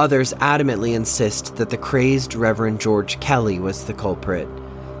 Others adamantly insist that the crazed Reverend George Kelly was the culprit.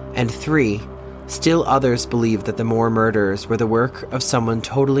 And 3. Still others believe that the Moore murders were the work of someone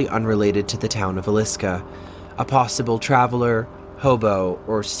totally unrelated to the town of Villisca, a possible traveler, hobo,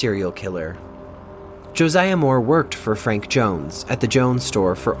 or serial killer. Josiah Moore worked for Frank Jones at the Jones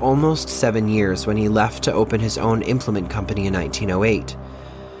store for almost 7 years when he left to open his own implement company in 1908.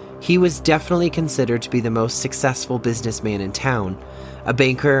 He was definitely considered to be the most successful businessman in town, a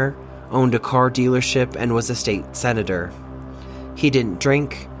banker, owned a car dealership, and was a state senator. He didn't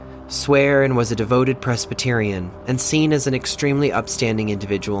drink, swear, and was a devoted Presbyterian, and seen as an extremely upstanding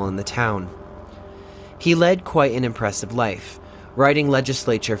individual in the town. He led quite an impressive life, writing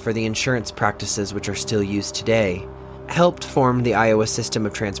legislature for the insurance practices which are still used today, helped form the Iowa system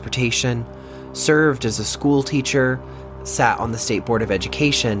of transportation, served as a school teacher, sat on the State Board of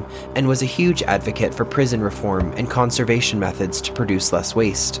Education, and was a huge advocate for prison reform and conservation methods to produce less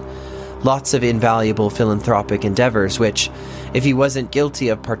waste. Lots of invaluable philanthropic endeavors which, if he wasn't guilty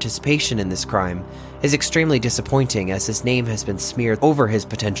of participation in this crime, is extremely disappointing as his name has been smeared over his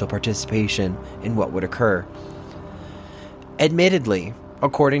potential participation in what would occur. Admittedly,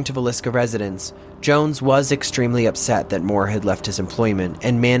 according to Villisca residents, Jones was extremely upset that Moore had left his employment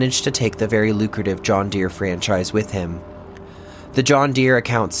and managed to take the very lucrative John Deere franchise with him. The John Deere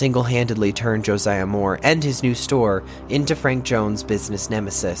account single-handedly turned Josiah Moore and his new store into Frank Jones' business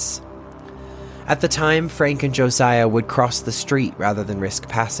nemesis. At the time, Frank and Josiah would cross the street rather than risk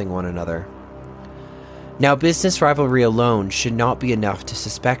passing one another. Now, business rivalry alone should not be enough to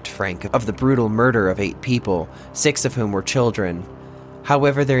suspect Frank of the brutal murder of 8 people, 6 of whom were children.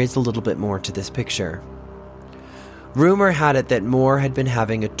 However, there is a little bit more to this picture. Rumor had it that Moore had been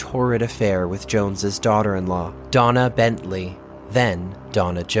having a torrid affair with Jones's daughter-in-law, Donna Bentley, then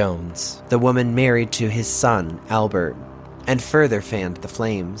Donna Jones, the woman married to his son, Albert, and further fanned the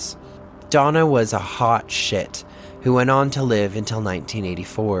flames. Donna was a hot shit who went on to live until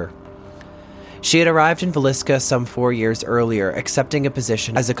 1984. She had arrived in Villisca some 4 years earlier, accepting a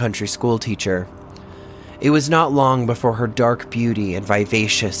position as a country school teacher. It was not long before her dark beauty and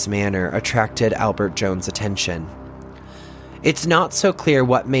vivacious manner attracted Albert Jones' attention. It's not so clear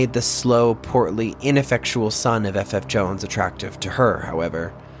what made the slow, portly, ineffectual son of F.F. Jones attractive to her,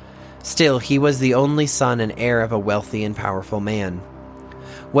 however. Still, he was the only son and heir of a wealthy and powerful man.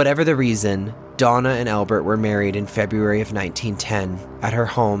 Whatever the reason, Donna and Albert were married in February of 1910 at her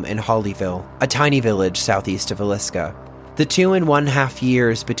home in Hollyville, a tiny village southeast of Villisca. The 2.5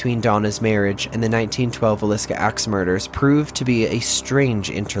 years between Donna's marriage and the 1912 Villisca axe murders proved to be a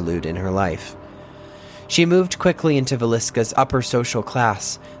strange interlude in her life. She moved quickly into Villisca's upper social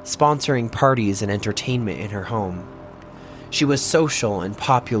class, sponsoring parties and entertainment in her home. She was social and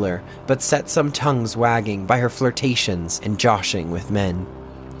popular, but set some tongues wagging by her flirtations and joshing with men.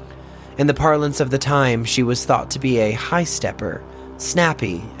 In the parlance of the time, she was thought to be a high-stepper,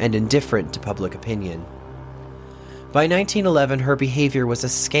 snappy, and indifferent to public opinion. By 1911, her behavior was a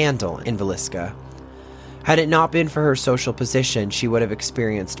scandal in Villisca. Had it not been for her social position, she would have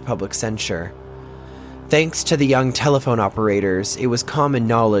experienced public censure. Thanks to the young telephone operators, it was common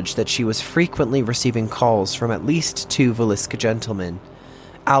knowledge that she was frequently receiving calls from at least 2 Villisca gentlemen.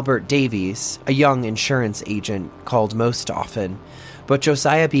 Albert Davies, a young insurance agent, called most often, but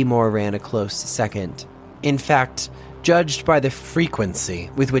Josiah B. Moore ran a close second. In fact, judged by the frequency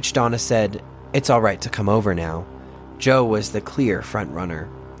with which Donna said, "It's all right to come over now," Joe was the clear frontrunner.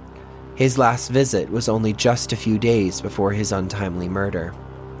 His last visit was only just a few days before his untimely murder.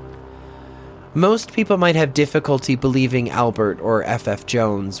 Most people might have difficulty believing Albert or F.F.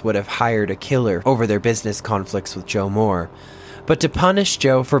 Jones would have hired a killer over their business conflicts with Joe Moore, but to punish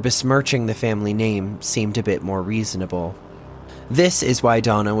Joe for besmirching the family name seemed a bit more reasonable. This is why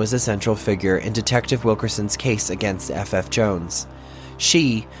Donna was a central figure in Detective Wilkerson's case against F.F. Jones.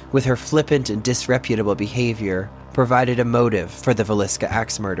 She, with her flippant and disreputable behavior, provided a motive for the Villisca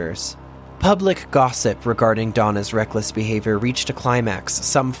axe murders. Public gossip regarding Donna's reckless behavior reached a climax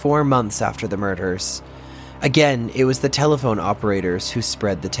some 4 months after the murders. Again, it was the telephone operators who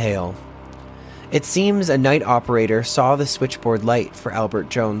spread the tale. It seems a night operator saw the switchboard light for Albert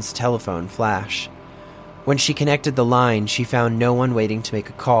Jones' telephone flash. When she connected the line, she found no one waiting to make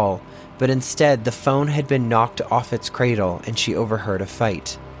a call, but instead the phone had been knocked off its cradle and she overheard a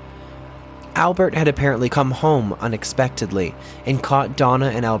fight. Albert had apparently come home unexpectedly and caught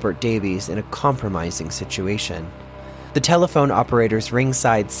Donna and Albert Davies in a compromising situation. The telephone operator's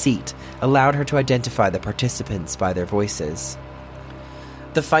ringside seat allowed her to identify the participants by their voices.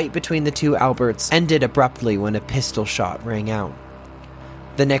 The fight between the two Alberts ended abruptly when a pistol shot rang out.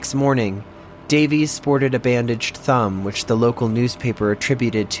 The next morning, Davies sported a bandaged thumb, which the local newspaper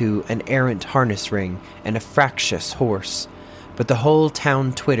attributed to an errant harness ring and a fractious horse, but the whole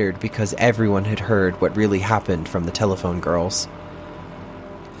town twittered because everyone had heard what really happened from the telephone girls.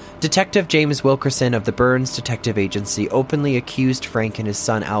 Detective James Wilkerson of the Burns Detective Agency openly accused Frank and his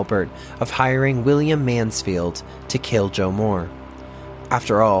son Albert of hiring William Mansfield to kill Joe Moore.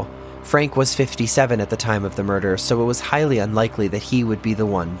 After all, Frank was 57 at the time of the murder, so it was highly unlikely that he would be the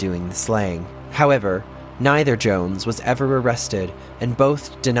one doing the slaying. However, neither Jones was ever arrested, and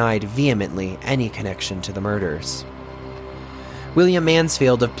both denied vehemently any connection to the murders. William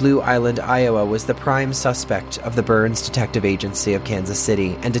Mansfield of Blue Island, Iowa, was the prime suspect of the Burns Detective Agency of Kansas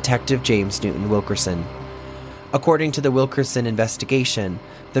City and Detective James Newton Wilkerson. According to the Wilkerson investigation,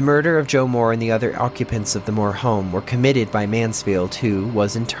 the murder of Joe Moore and the other occupants of the Moore home were committed by Mansfield, who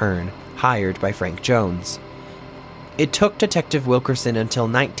was in turn hired by Frank Jones. It took Detective Wilkerson until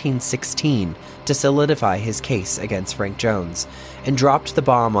 1916 to solidify his case against Frank Jones, and dropped the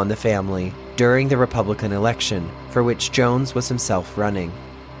bomb on the family during the Republican election, for which Jones was himself running.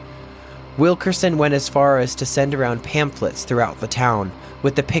 Wilkerson went as far as to send around pamphlets throughout the town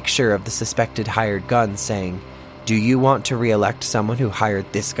with the picture of the suspected hired gun saying, "Do you want to re-elect someone who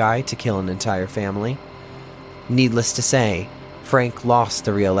hired this guy to kill an entire family?" Needless to say, Frank lost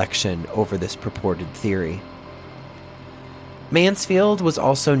the re-election over this purported theory. Mansfield was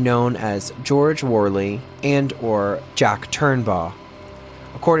also known as George Worley and/or Jack Turnbaugh.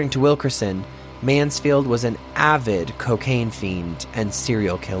 According to Wilkerson, Mansfield was an avid cocaine fiend and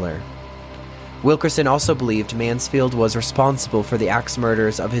serial killer. Wilkerson also believed Mansfield was responsible for the axe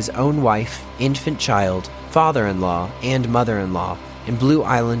murders of his own wife, infant child, father-in-law, and mother-in-law in Blue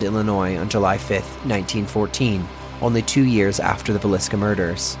Island, Illinois on July 5, 1914, only 2 years after the Villisca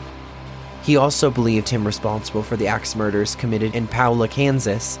murders. He also believed him responsible for the axe murders committed in Paola,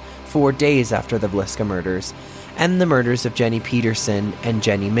 Kansas, 4 days after the Villisca murders, and the murders of Jenny Peterson and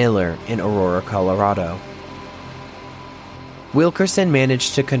Jenny Miller in Aurora, Colorado. Wilkerson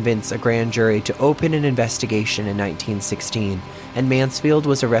managed to convince a grand jury to open an investigation in 1916, and Mansfield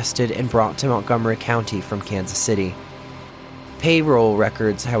was arrested and brought to Montgomery County from Kansas City. Payroll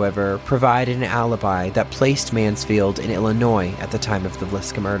records, however, provided an alibi that placed Mansfield in Illinois at the time of the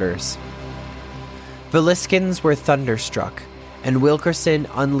Villisca murders. Villiscans were thunderstruck, and Wilkerson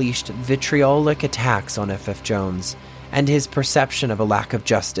unleashed vitriolic attacks on F.F. Jones and his perception of a lack of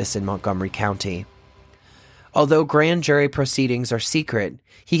justice in Montgomery County. Although grand jury proceedings are secret,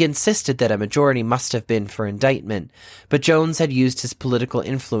 he insisted that a majority must have been for indictment, but Jones had used his political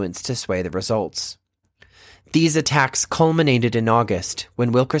influence to sway the results. These attacks culminated in August,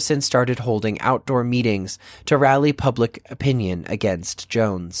 when Wilkerson started holding outdoor meetings to rally public opinion against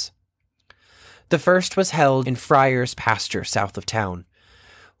Jones. The first was held in Friar's Pasture south of town.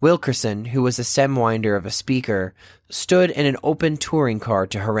 Wilkerson, who was a stem-winder of a speaker, stood in an open touring car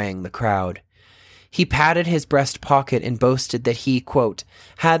to harangue the crowd. He patted his breast pocket and boasted that he, quote,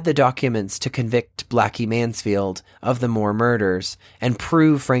 had the documents to convict Blackie Mansfield of the Moore murders and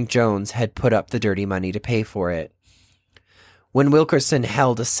prove Frank Jones had put up the dirty money to pay for it. When Wilkerson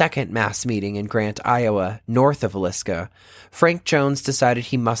held a second mass meeting in Grant, Iowa, north of Villisca, Frank Jones decided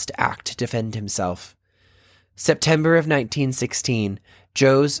he must act to defend himself. September of 1916,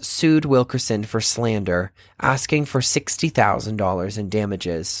 Jones sued Wilkerson for slander, asking for $60,000 in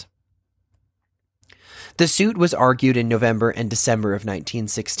damages. The suit was argued in November and December of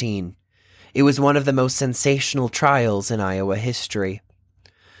 1916. It was one of the most sensational trials in Iowa history.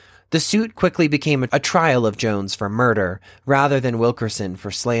 The suit quickly became a trial of Jones for murder, rather than Wilkerson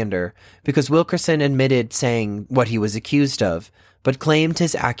for slander, because Wilkerson admitted saying what he was accused of, but claimed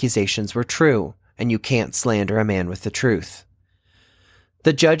his accusations were true, and you can't slander a man with the truth.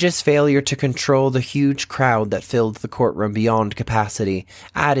 The judge's failure to control the huge crowd that filled the courtroom beyond capacity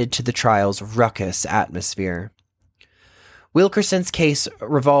added to the trial's ruckus atmosphere. Wilkerson's case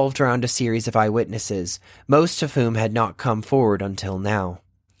revolved around a series of eyewitnesses, most of whom had not come forward until now.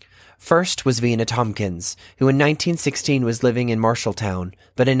 First was Vena Tompkins, who in 1916 was living in Marshalltown,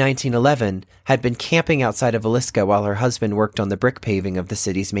 but in 1911 had been camping outside of Villisca while her husband worked on the brick paving of the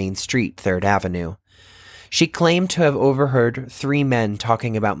city's main street, 3rd Avenue. She claimed to have overheard 3 men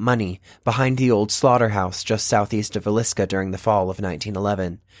talking about money behind the old slaughterhouse just southeast of Villisca during the fall of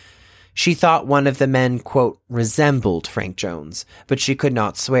 1911. She thought one of the men, quote, resembled Frank Jones, but she could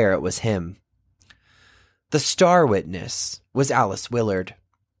not swear it was him. The star witness was Alice Willard.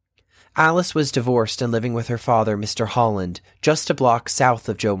 Alice was divorced and living with her father, Mr. Holland, just a block south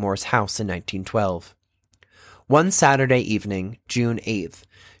of Joe Moore's house in 1912. One Saturday evening, June 8th,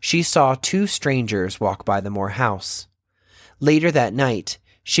 she saw two strangers walk by the Moore house. Later that night,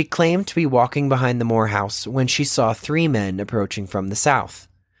 she claimed to be walking behind the Moore house when she saw three men approaching from the south.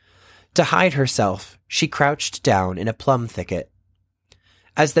 To hide herself, she crouched down in a plum thicket.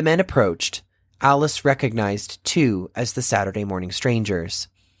 As the men approached, Alice recognized two as the Saturday morning strangers.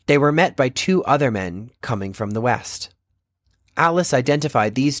 They were met by two other men coming from the west. Alice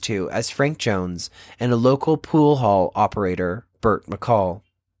identified these two as Frank Jones and a local pool hall operator, Bert McCall.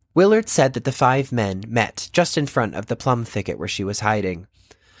 Willard said that the five men met just in front of the plum thicket where she was hiding.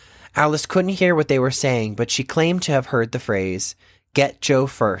 Alice couldn't hear what they were saying, but she claimed to have heard the phrase, "Get Joe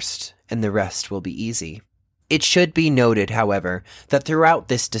first, and the rest will be easy." It should be noted, however, that throughout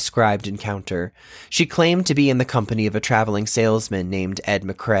this described encounter, she claimed to be in the company of a traveling salesman named Ed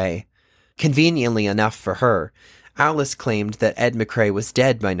McCrae. Conveniently enough for her, Alice claimed that Ed McCrae was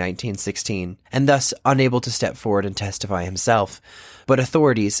dead by 1916, and thus unable to step forward and testify himself, but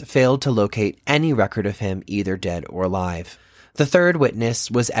authorities failed to locate any record of him either dead or alive. The third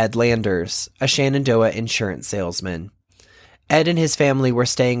witness was Ed Landers, a Shenandoah insurance salesman. Ed and his family were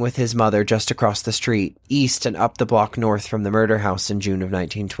staying with his mother just across the street, east and up the block north from the murder house in June of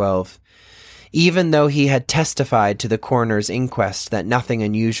 1912. Even though he had testified to the coroner's inquest that nothing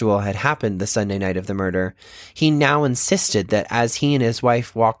unusual had happened the Sunday night of the murder, he now insisted that as he and his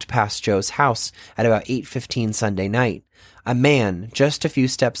wife walked past Joe's house at about 8:15 Sunday night, a man, just a few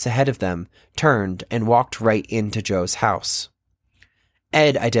steps ahead of them, turned and walked right into Joe's house.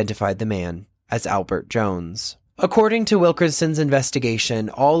 Ed identified the man as Albert Jones. According to Wilkerson's investigation,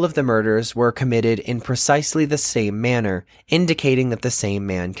 all of the murders were committed in precisely the same manner, indicating that the same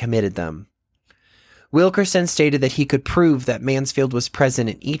man committed them. Wilkerson stated that he could prove that Mansfield was present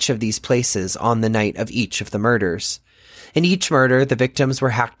in each of these places on the night of each of the murders. In each murder, the victims were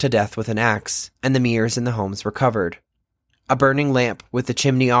hacked to death with an axe, and the mirrors in the homes were covered. A burning lamp with the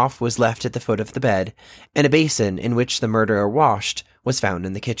chimney off was left at the foot of the bed, and a basin in which the murderer washed was found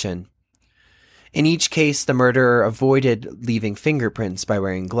in the kitchen. In each case, the murderer avoided leaving fingerprints by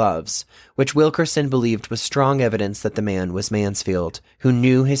wearing gloves, which Wilkerson believed was strong evidence that the man was Mansfield, who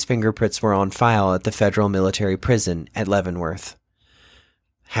knew his fingerprints were on file at the federal military prison at Leavenworth.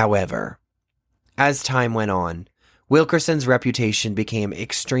 However, as time went on, Wilkerson's reputation became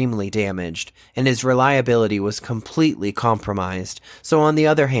extremely damaged, and his reliability was completely compromised, so on the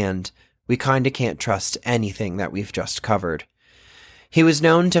other hand, we kinda can't trust anything that we've just covered. He was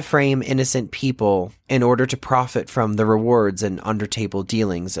known to frame innocent people in order to profit from the rewards and under-table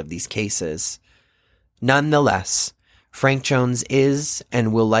dealings of these cases. Nonetheless, Frank Jones is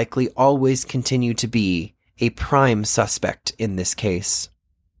and will likely always continue to be a prime suspect in this case.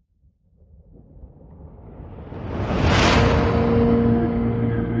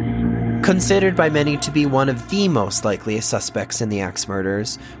 Considered by many to be one of the most likeliest suspects in the axe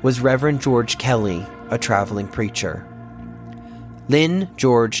murders was Reverend George Kelly, a traveling preacher. Lynn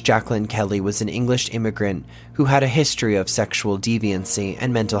George Jacqueline Kelly was an English immigrant who had a history of sexual deviancy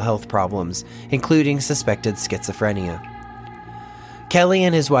and mental health problems, including suspected schizophrenia. Kelly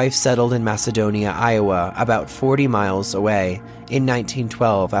and his wife settled in Macedonia, Iowa, about 40 miles away, in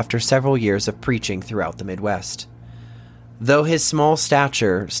 1912 after several years of preaching throughout the Midwest. Though his small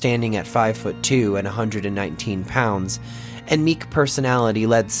stature, standing at 5'2" and 119 pounds, and meek personality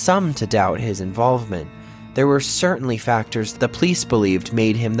led some to doubt his involvement, there were certainly factors the police believed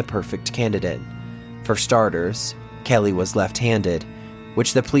made him the perfect candidate. For starters, Kelly was left-handed,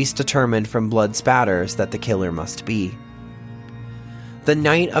 which the police determined from blood spatters that the killer must be. The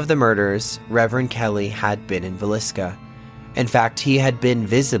night of the murders, Reverend Kelly had been in Villisca. In fact, he had been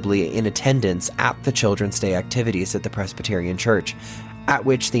visibly in attendance at the Children's Day activities at the Presbyterian Church, at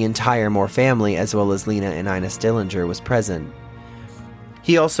which the entire Moore family, as well as Lena and Ina Stillinger, was present.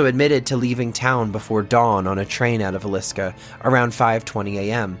 He also admitted to leaving town before dawn on a train out of Villisca around 5:20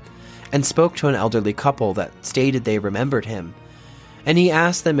 a.m., and spoke to an elderly couple that stated they remembered him, and he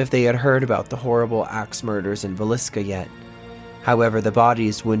asked them if they had heard about the horrible axe murders in Villisca yet. However, the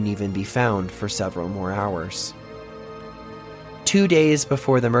bodies wouldn't even be found for several more hours. 2 days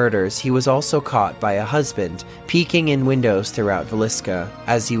before the murders, he was also caught by a husband peeking in windows throughout Villisca,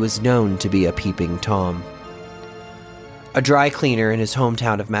 as he was known to be a peeping Tom. A dry cleaner in his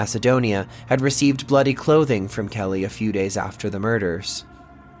hometown of Macedonia had received bloody clothing from Kelly a few days after the murders.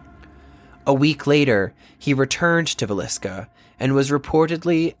 A week later, he returned to Villisca and was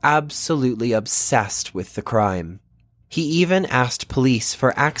reportedly absolutely obsessed with the crime. He even asked police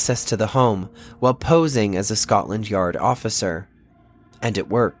for access to the home while posing as a Scotland Yard officer. And it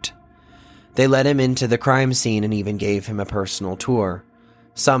worked. They led him into the crime scene and even gave him a personal tour.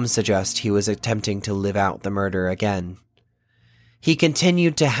 Some suggest he was attempting to live out the murder again. He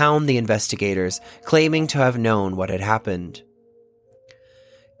continued to hound the investigators, claiming to have known what had happened.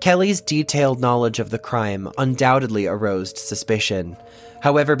 Kelly's detailed knowledge of the crime undoubtedly aroused suspicion.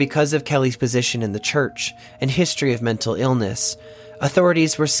 However, because of Kelly's position in the church and history of mental illness,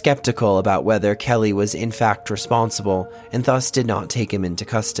 authorities were skeptical about whether Kelly was in fact responsible and thus did not take him into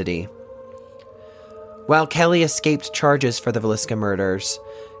custody. While Kelly escaped charges for the Villisca murders,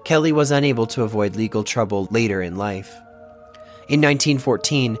 Kelly was unable to avoid legal trouble later in life. In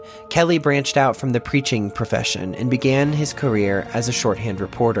 1914, Kelly branched out from the preaching profession and began his career as a shorthand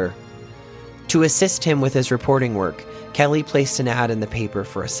reporter. To assist him with his reporting work, Kelly placed an ad in the paper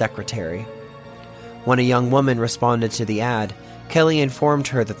for a secretary. When a young woman responded to the ad, Kelly informed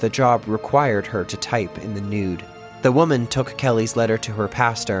her that the job required her to type in the nude. The woman took Kelly's letter to her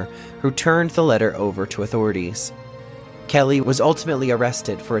pastor, who turned the letter over to authorities. Kelly was ultimately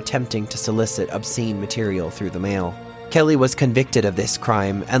arrested for attempting to solicit obscene material through the mail. Kelly was convicted of this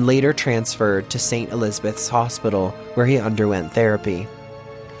crime and later transferred to St. Elizabeth's Hospital, where he underwent therapy.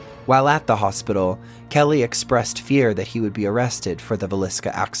 While at the hospital, Kelly expressed fear that he would be arrested for the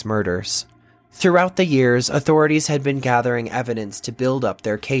Villisca axe murders. Throughout the years, authorities had been gathering evidence to build up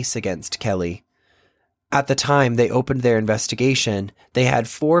their case against Kelly. At the time they opened their investigation, they had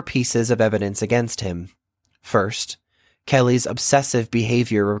 4 pieces of evidence against him. First, Kelly's obsessive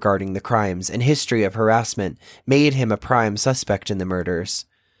behavior regarding the crimes and history of harassment made him a prime suspect in the murders.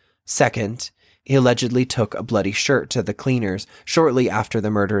 Second, he allegedly took a bloody shirt to the cleaners shortly after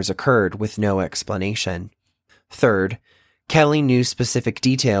the murders occurred with no explanation. Third, Kelly knew specific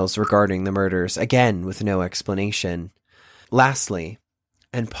details regarding the murders, again with no explanation. Lastly,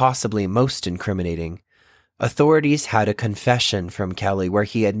 and possibly most incriminating, authorities had a confession from Kelly where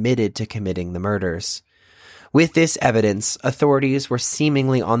he admitted to committing the murders. With this evidence, authorities were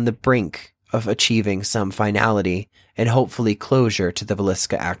seemingly on the brink of achieving some finality and hopefully closure to the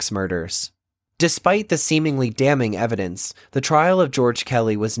Villisca axe murders. Despite the seemingly damning evidence, the trial of George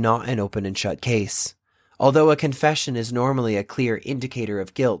Kelly was not an open and shut case. Although a confession is normally a clear indicator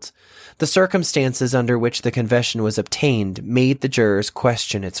of guilt, the circumstances under which the confession was obtained made the jurors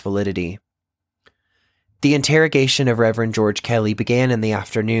question its validity. The interrogation of Reverend George Kelly began in the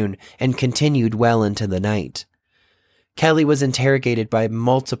afternoon and continued well into the night. Kelly was interrogated by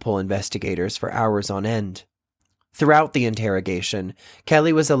multiple investigators for hours on end. Throughout the interrogation,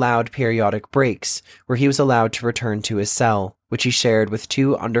 Kelly was allowed periodic breaks where he was allowed to return to his cell, which he shared with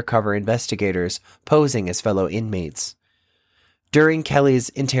 2 undercover investigators posing as fellow inmates. During Kelly's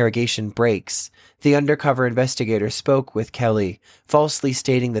interrogation breaks, the undercover investigator spoke with Kelly, falsely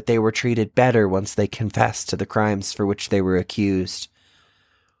stating that they were treated better once they confessed to the crimes for which they were accused.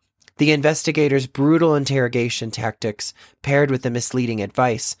 The investigators' brutal interrogation tactics, paired with the misleading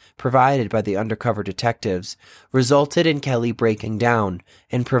advice provided by the undercover detectives, resulted in Kelly breaking down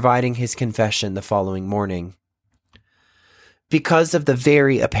and providing his confession the following morning. Because of the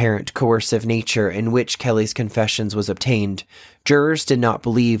very apparent coercive nature in which Kelly's confessions was obtained, jurors did not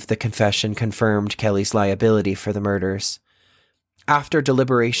believe the confession confirmed Kelly's liability for the murders. After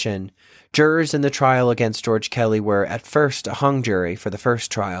deliberation, jurors in the trial against George Kelly were at first a hung jury for the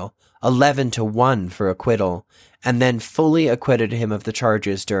first trial, 11-1 for acquittal, and then fully acquitted him of the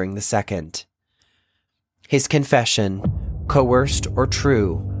charges during the second. His confession, coerced or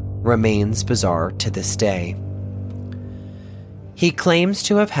true, remains bizarre to this day. He claims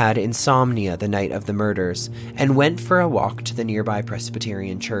to have had insomnia the night of the murders and went for a walk to the nearby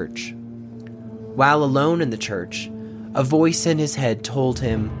Presbyterian church. While alone in the church, a voice in his head told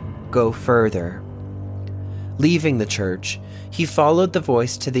him, "Go further." Leaving the church, he followed the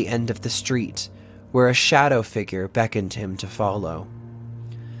voice to the end of the street, where a shadow figure beckoned him to follow.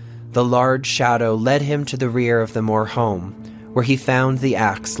 The large shadow led him to the rear of the Moore home, where he found the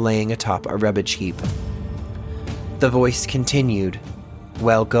axe laying atop a rubbish heap. The voice continued,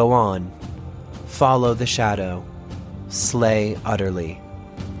 "Well, go on. Follow the shadow. Slay utterly.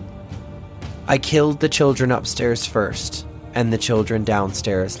 I killed the children upstairs first, and the children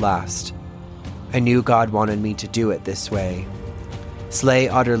downstairs last. I knew God wanted me to do it this way. Slay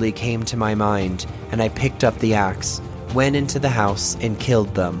utterly came to my mind, and I picked up the axe, went into the house, and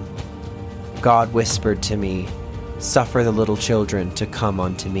killed them. God whispered to me, 'Suffer the little children to come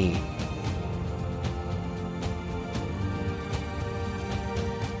unto me.'"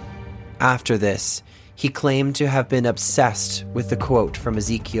 After this, he claimed to have been obsessed with the quote from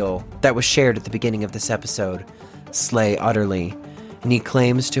Ezekiel that was shared at the beginning of this episode, "Slay utterly," and he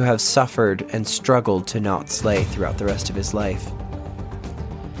claims to have suffered and struggled to not slay throughout the rest of his life.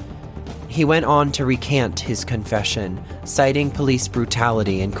 he went on to recant his confession, citing police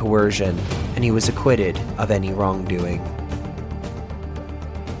brutality and coercion, and he was acquitted of any wrongdoing.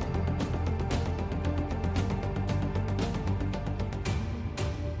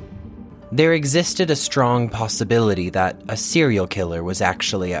 There existed a strong possibility that a serial killer was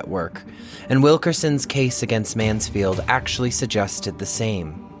actually at work, and Wilkerson's case against Mansfield actually suggested the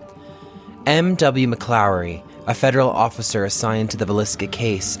same. M.W. McLaury, a federal officer assigned to the Villisca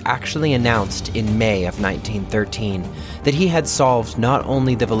case, actually announced in May of 1913 that he had solved not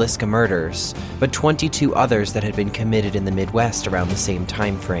only the Villisca murders, but 22 others that had been committed in the Midwest around the same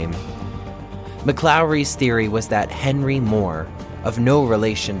time frame. McLaury's theory was that Henry Moore, of no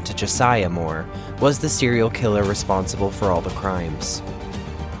relation to Josiah Moore, was the serial killer responsible for all the crimes.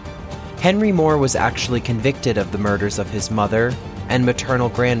 Henry Moore was actually convicted of the murders of his mother and maternal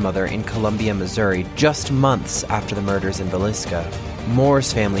grandmother in Columbia, Missouri, just months after the murders in Villisca.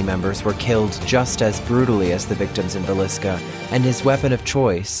 Moore's family members were killed just as brutally as the victims in Villisca, and his weapon of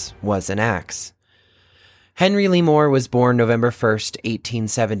choice was an axe. Henry Lee Moore was born November 1st,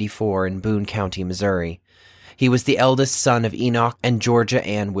 1874 in Boone County, Missouri. He was the eldest son of Enoch and Georgia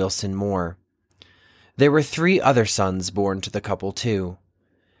Ann Wilson Moore. There were 3 other sons born to the couple, too.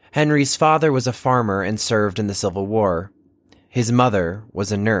 Henry's father was a farmer and served in the Civil War. His mother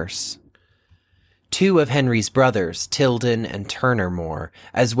was a nurse. 2 of Henry's brothers, Tilden and Turner Moore,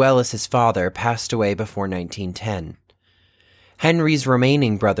 as well as his father, passed away before 1910. Henry's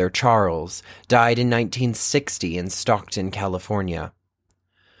remaining brother, Charles, died in 1960 in Stockton, California.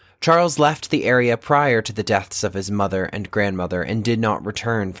 Charles left the area prior to the deaths of his mother and grandmother and did not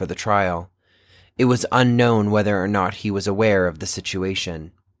return for the trial. It was unknown whether or not he was aware of the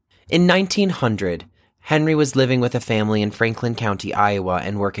situation. In 1900, Henry was living with a family in Franklin County, Iowa,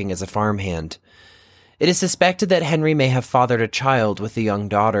 and working as a farmhand. It is suspected that Henry may have fathered a child with the young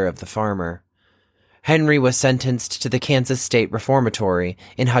daughter of the farmer. Henry was sentenced to the Kansas State Reformatory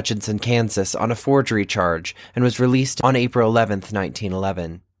in Hutchinson, Kansas, on a forgery charge and was released on April 11,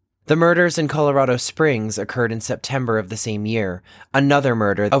 1911. The murders in Colorado Springs occurred in September of the same year, another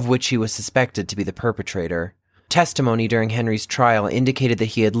murder of which he was suspected to be the perpetrator. Testimony during Henry's trial indicated that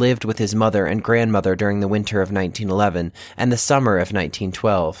he had lived with his mother and grandmother during the winter of 1911 and the summer of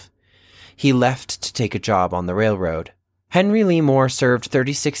 1912. He left to take a job on the railroad. Henry Lee Moore served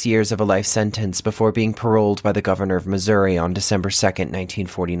 36 years of a life sentence before being paroled by the governor of Missouri on December 2,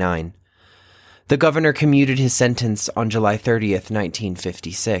 1949. The governor commuted his sentence on July 30,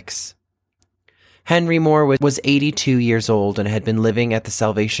 1956. Henry Moore was 82 years old and had been living at the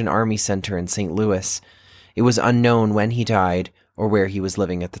Salvation Army Center in St. Louis. It was unknown when he died or where he was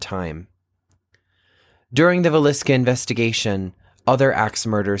living at the time. During the Villisca investigation, other axe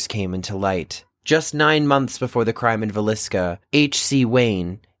murders came into light. Just 9 months before the crime in Villisca, H.C.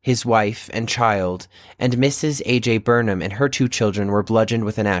 Wayne, his wife and child, and Mrs. A.J. Burnham and her 2 children were bludgeoned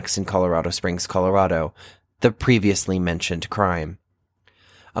with an axe in Colorado Springs, Colorado, the previously mentioned crime.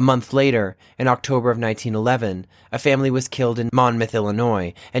 A month later, in October of 1911, a family was killed in Monmouth,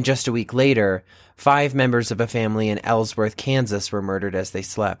 Illinois, and just a week later, 5 members of a family in Ellsworth, Kansas were murdered as they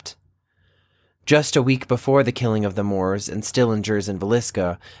slept. Just a week before the killing of the Moores and Stillingers in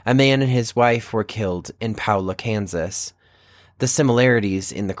Villisca, a man and his wife were killed in Paola, Kansas. The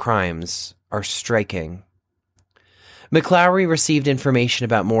similarities in the crimes are striking. McLaury received information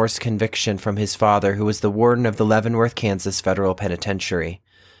about Moore's conviction from his father, who was the warden of the Leavenworth, Kansas Federal Penitentiary.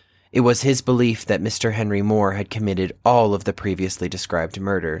 It was his belief that Mr. Henry Moore had committed all of the previously described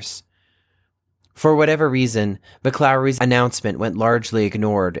murders. For whatever reason, McLaury's announcement went largely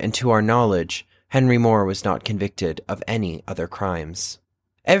ignored, and to our knowledge, Henry Moore was not convicted of any other crimes.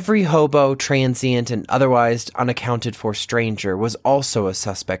 Every hobo, transient, and otherwise unaccounted-for stranger was also a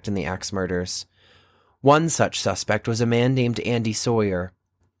suspect in the axe murders. One such suspect was a man named Andy Sawyer.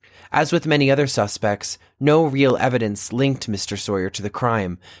 As with many other suspects, no real evidence linked Mr. Sawyer to the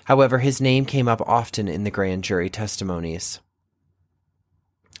crime. However, his name came up often in the grand jury testimonies.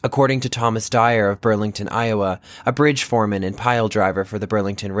 According to Thomas Dyer of Burlington, Iowa, a bridge foreman and pile driver for the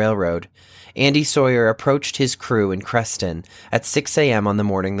Burlington Railroad, Andy Sawyer approached his crew in Creston at 6 a.m. on the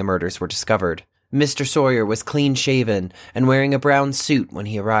morning the murders were discovered. Mr. Sawyer was clean-shaven and wearing a brown suit when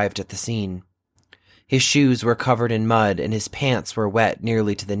he arrived at the scene. His shoes were covered in mud and his pants were wet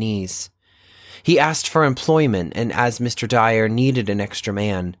nearly to the knees. He asked for employment, and as Mr. Dyer needed an extra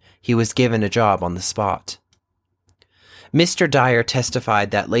man, he was given a job on the spot. Mr. Dyer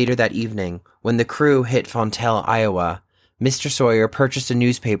testified that later that evening, when the crew hit Fontelle, Iowa, Mr. Sawyer purchased a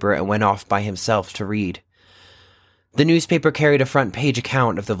newspaper and went off by himself to read. The newspaper carried a front-page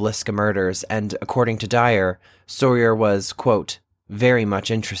account of the Villisca murders, and, according to Dyer, Sawyer was, quote, very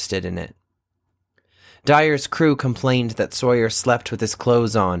much interested in it. Dyer's crew complained that Sawyer slept with his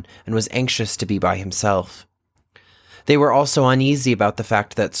clothes on and was anxious to be by himself. They were also uneasy about the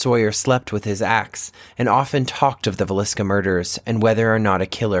fact that Sawyer slept with his axe and often talked of the Villisca murders and whether or not a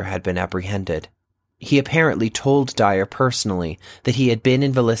killer had been apprehended. He apparently told Dyer personally that he had been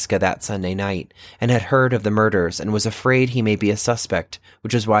in Villisca that Sunday night and had heard of the murders and was afraid he may be a suspect,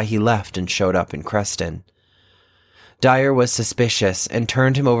 which is why he left and showed up in Creston. Dyer was suspicious and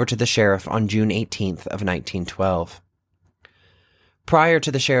turned him over to the sheriff on June 18th of 1912. Prior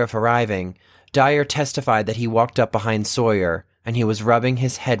to the sheriff arriving, Dyer testified that he walked up behind Sawyer and he was rubbing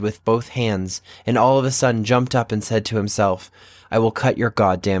his head with both hands and all of a sudden jumped up and said to himself, "I will cut your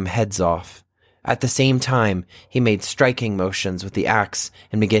goddamn heads off." At the same time, he made striking motions with the axe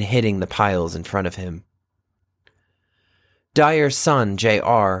and began hitting the piles in front of him. Dyer's son,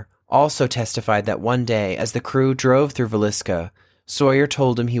 J.R., also testified that one day, as the crew drove through Villisca, Sawyer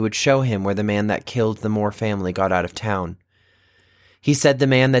told him he would show him where the man that killed the Moore family got out of town. He said the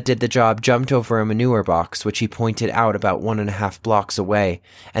man that did the job jumped over a manure box, which he pointed out about 1.5 blocks away,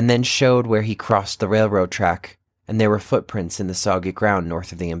 and then showed where he crossed the railroad track, and there were footprints in the soggy ground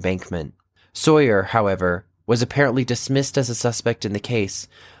north of the embankment. Sawyer, however, was apparently dismissed as a suspect in the case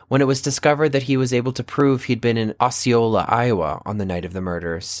when it was discovered that he was able to prove he'd been in Osceola, Iowa on the night of the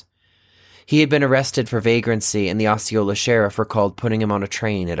murders. He had been arrested for vagrancy, and the Osceola sheriff recalled putting him on a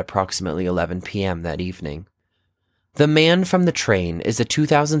train at approximately 11 p.m. that evening. The Man from the Train is a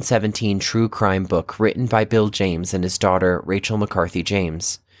 2017 true crime book written by Bill James and his daughter, Rachel McCarthy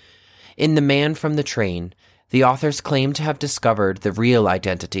James. In The Man from the Train, the authors claim to have discovered the real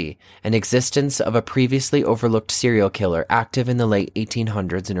identity and existence of a previously overlooked serial killer active in the late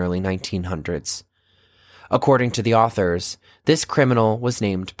 1800s and early 1900s. According to the authors, this criminal was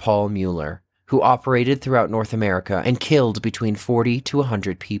named Paul Mueller, who operated throughout North America and killed between 40 to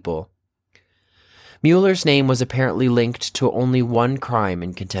 100 people. Mueller's name was apparently linked to only one crime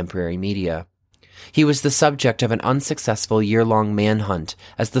in contemporary media. He was the subject of an unsuccessful year-long manhunt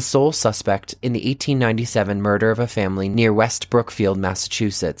as the sole suspect in the 1897 murder of a family near West Brookfield,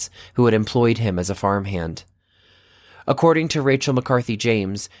 Massachusetts, who had employed him as a farmhand. According to Rachel McCarthy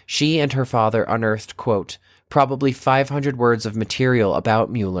James, she and her father unearthed, quote, probably 500 words of material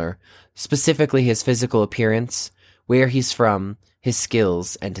about Mueller, specifically his physical appearance, where he's from, his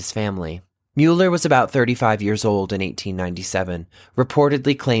skills, and his family. Mueller was about 35 years old in 1897,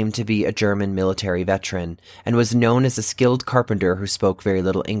 reportedly claimed to be a German military veteran, and was known as a skilled carpenter who spoke very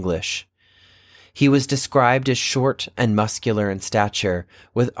little English. He was described as short and muscular in stature,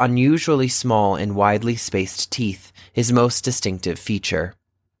 with unusually small and widely spaced teeth, his most distinctive feature.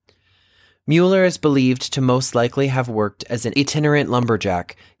 Mueller is believed to most likely have worked as an itinerant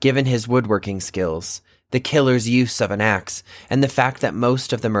lumberjack, given his woodworking skills, the killer's use of an axe, and the fact that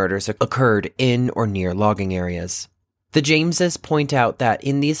most of the murders occurred in or near logging areas. The Jameses point out that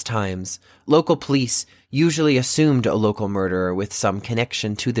in these times, local police usually assumed a local murderer with some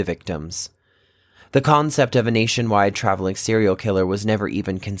connection to the victims. The concept of a nationwide traveling serial killer was never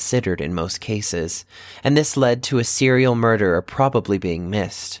even considered in most cases, and this led to a serial murderer probably being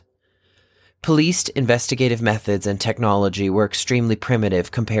missed. Police investigative methods and technology were extremely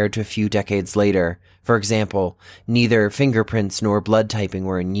primitive compared to a few decades later. For example, neither fingerprints nor blood typing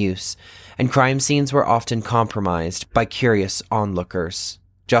were in use, and crime scenes were often compromised by curious onlookers,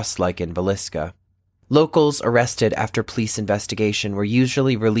 just like in Villisca. Locals arrested after police investigation were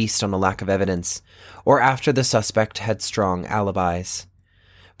usually released on a lack of evidence, or after the suspect had strong alibis.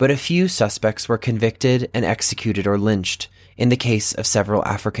 But a few suspects were convicted and executed or lynched, in the case of several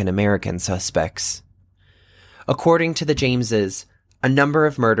African American suspects. According to the Jameses, a number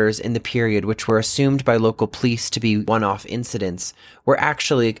of murders in the period which were assumed by local police to be one-off incidents were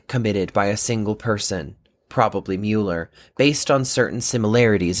actually committed by a single person, probably Mueller, based on certain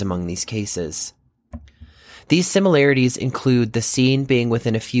similarities among these cases. These similarities include the scene being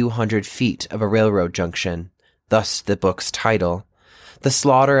within a few hundred feet of a railroad junction, thus the book's title, the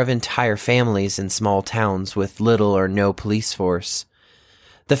slaughter of entire families in small towns with little or no police force,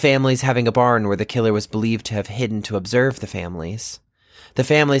 the families having a barn where the killer was believed to have hidden to observe the families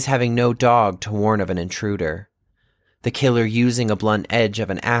having no dog to warn of an intruder, the killer using a blunt edge of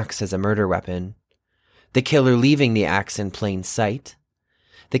an axe as a murder weapon, the killer leaving the axe in plain sight,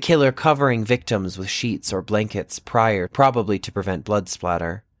 the killer covering victims with sheets or blankets prior, probably to prevent blood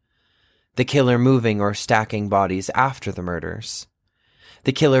splatter, the killer moving or stacking bodies after the murders,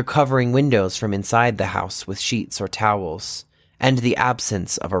 the killer covering windows from inside the house with sheets or towels, and the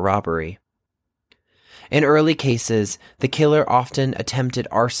absence of a robbery. In early cases, the killer often attempted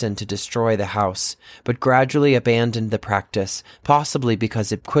arson to destroy the house, but gradually abandoned the practice, possibly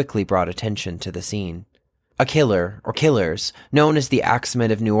because it quickly brought attention to the scene. A killer, or killers, known as the Axemen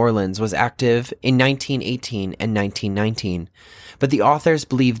of New Orleans, was active in 1918 and 1919, but the authors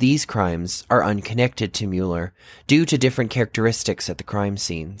believe these crimes are unconnected to Mueller due to different characteristics at the crime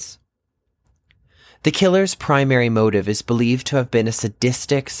scenes. The killer's primary motive is believed to have been a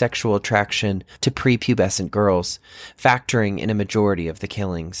sadistic sexual attraction to prepubescent girls, factoring in a majority of the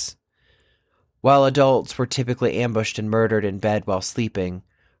killings. While adults were typically ambushed and murdered in bed while sleeping,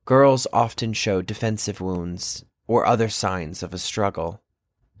 girls often showed defensive wounds or other signs of a struggle.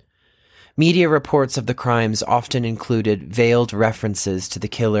 Media reports of the crimes often included veiled references to the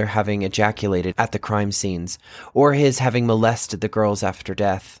killer having ejaculated at the crime scenes or his having molested the girls after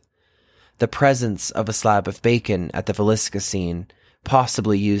death. The presence of a slab of bacon at the Villisca scene,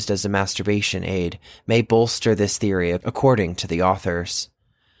 possibly used as a masturbation aid, may bolster this theory according to the authors.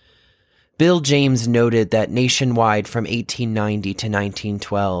 Bill James noted that nationwide from 1890 to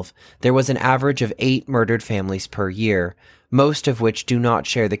 1912, there was an average of 8 murdered families per year, most of which do not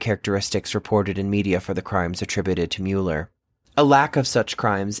share the characteristics reported in media for the crimes attributed to Mueller. A lack of such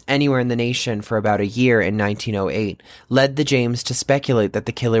crimes anywhere in the nation for about a year in 1908 led the James to speculate that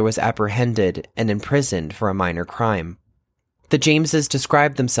the killer was apprehended and imprisoned for a minor crime. The Jameses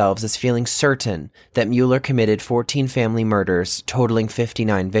described themselves as feeling certain that Mueller committed 14 family murders, totaling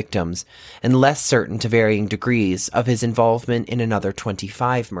 59 victims, and less certain to varying degrees of his involvement in another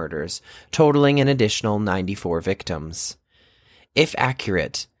 25 murders, totaling an additional 94 victims. If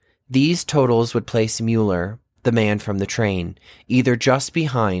accurate, these totals would place Mueller, the man from the train, either just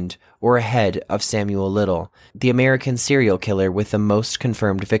behind or ahead of Samuel Little, the American serial killer with the most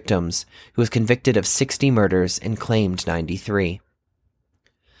confirmed victims, who was convicted of 60 murders and claimed 93.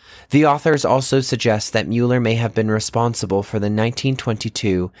 The authors also suggest that Mueller may have been responsible for the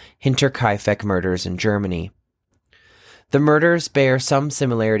 1922 Hinterkaifeck murders in Germany. The murders bear some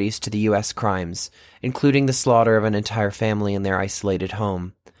similarities to the U.S. crimes, including the slaughter of an entire family in their isolated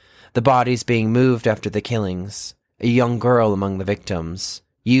home, the bodies being moved after the killings, a young girl among the victims,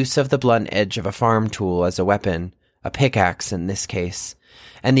 use of the blunt edge of a farm tool as a weapon, a pickaxe in this case,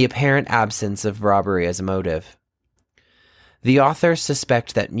 and the apparent absence of robbery as a motive. The authors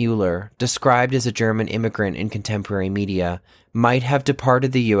suspect that Mueller, described as a German immigrant in contemporary media, might have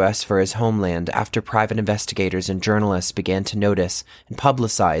departed the U.S. for his homeland after private investigators and journalists began to notice and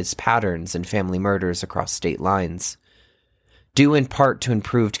publicize patterns in family murders across state lines. Due in part to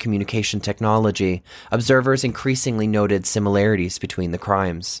improved communication technology, observers increasingly noted similarities between the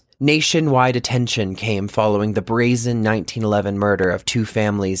crimes. Nationwide attention came following the brazen 1911 murder of 2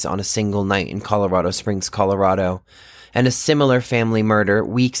 families on a single night in Colorado Springs, Colorado, and a similar family murder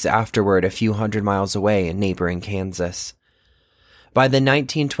weeks afterward a few hundred miles away in neighboring Kansas. By the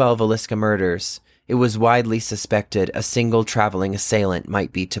 1912 Villisca murders, it was widely suspected a single traveling assailant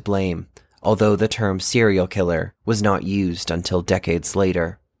might be to blame, although the term serial killer was not used until decades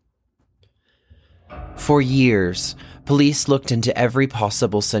later. For years, police looked into every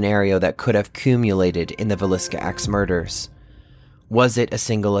possible scenario that could have culminated in the Villisca axe murders. Was it a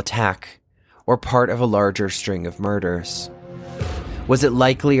single attack, or part of a larger string of murders? Was it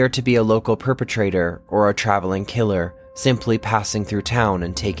likelier to be a local perpetrator or a traveling killer simply passing through town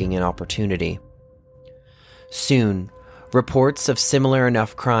and taking an opportunity? Soon, reports of similar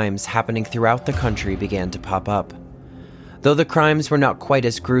enough crimes happening throughout the country began to pop up. Though the crimes were not quite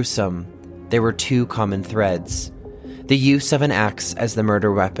as gruesome, there were 2 common threads: the use of an axe as the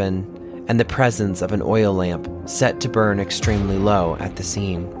murder weapon, and the presence of an oil lamp set to burn extremely low at the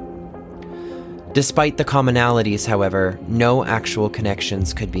scene. Despite the commonalities, however, no actual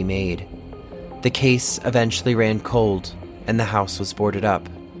connections could be made. The case eventually ran cold, and the house was boarded up.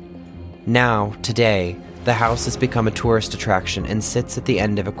 Now, today, the house has become a tourist attraction and sits at the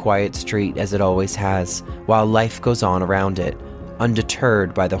end of a quiet street as it always has, while life goes on around it,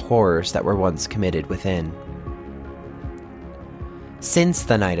 undeterred by the horrors that were once committed within. Since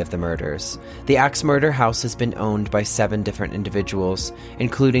the night of the murders, the Axe Murder House has been owned by 7 different individuals,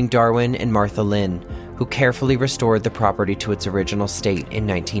 including Darwin and Martha Lynn, who carefully restored the property to its original state in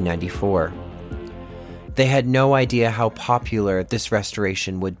 1994. They had no idea how popular this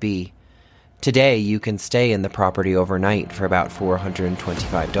restoration would be. Today, you can stay in the property overnight for about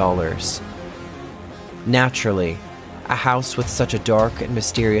 $425. Naturally, a house with such a dark and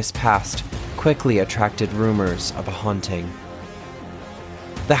mysterious past quickly attracted rumors of a haunting.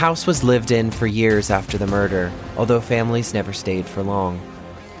 The house was lived in for years after the murder, although families never stayed for long.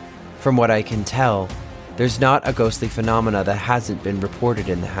 From what I can tell, there's not a ghostly phenomena that hasn't been reported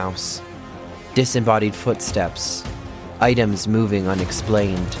in the house. Disembodied footsteps, items moving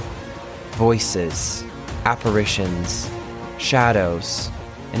unexplained, voices, apparitions, shadows,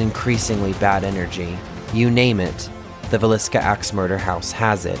 and increasingly bad energy You name it, the Villisca Axe Murder House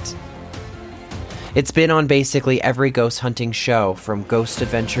has it. It's been on basically every ghost hunting show, from Ghost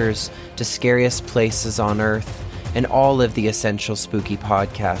Adventures to Scariest Places on Earth, and all of the essential spooky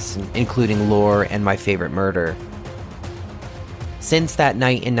podcasts, including Lore and My Favorite Murder. Since that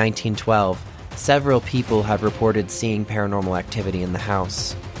night in 1912, several people have reported seeing paranormal activity in the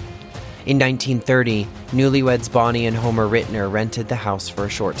house. In 1930, newlyweds Bonnie and Homer Rittner rented the house for a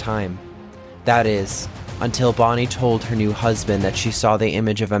short time. That is, until Bonnie told her new husband that she saw the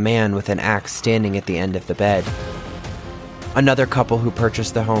image of a man with an axe standing at the end of the bed. Another couple who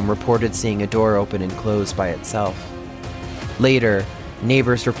purchased the home reported seeing a door open and close by itself. Later,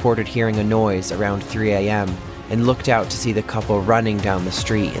 neighbors reported hearing a noise around 3 a.m. and looked out to see the couple running down the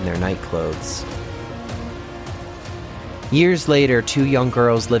street in their nightclothes. Years later, 2 young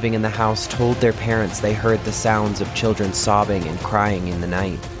girls living in the house told their parents they heard the sounds of children sobbing and crying in the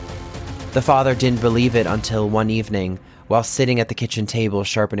night. The father didn't believe it until one evening, while sitting at the kitchen table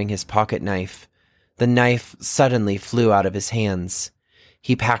sharpening his pocket knife. The knife suddenly flew out of his hands.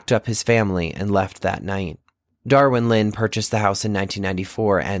 He packed up his family and left that night. Darwin Lynn purchased the house in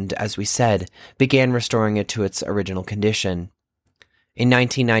 1994 and, as we said, began restoring it to its original condition. In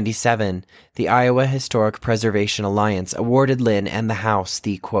 1997, the Iowa Historic Preservation Alliance awarded Lynn and the house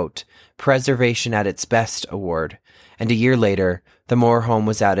the, quote, Preservation at its Best Award, and a year later, the Moore home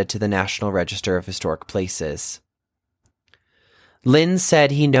was added to the National Register of Historic Places. Lynn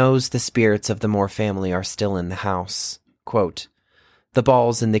said he knows the spirits of the Moore family are still in the house. Quote, the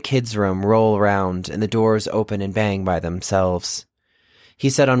balls in the kids' room roll around and the doors open and bang by themselves. He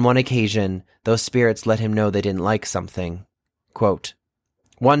said on one occasion, those spirits let him know they didn't like something. Quote,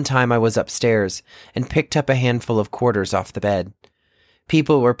 one time I was upstairs and picked up a handful of quarters off the bed.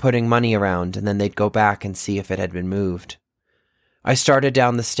 People were putting money around and then they'd go back and see if it had been moved. I started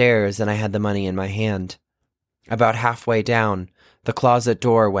down the stairs and I had the money in my hand. About halfway down, the closet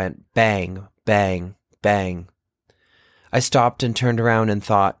door went bang, bang, bang. I stopped and turned around and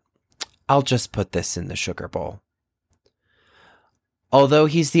thought, I'll just put this in the sugar bowl. Although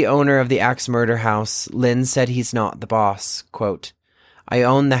he's the owner of the Axe Murder House, Lynn said he's not the boss. Quote, I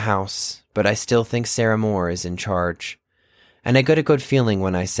own the house, but I still think Sarah Moore is in charge. And I get a good feeling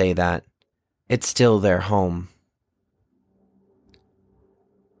when I say that. It's still their home.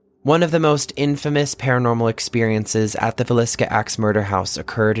 One of the most infamous paranormal experiences at the Villisca Axe Murder House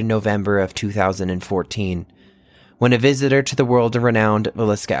occurred in November of 2014, when a visitor to the world-renowned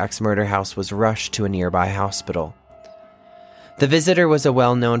Villisca Axe Murder House was rushed to a nearby hospital. The visitor was a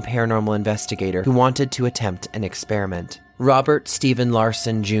well-known paranormal investigator who wanted to attempt an experiment. Robert Stephen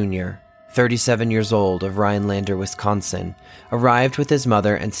Larson Jr., 37 years old, of Rhinelander, Wisconsin, arrived with his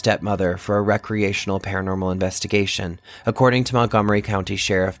mother and stepmother for a recreational paranormal investigation, according to Montgomery County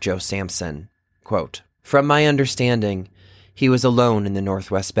Sheriff Joe Sampson. Quote, from my understanding, he was alone in the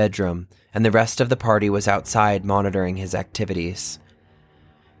northwest bedroom, and the rest of the party was outside monitoring his activities.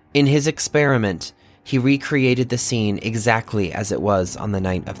 In his experiment, he recreated the scene exactly as it was on the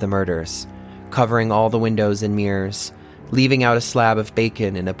night of the murders, covering all the windows and mirrors, leaving out a slab of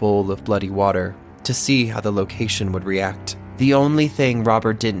bacon in a bowl of bloody water to see how the location would react. The only thing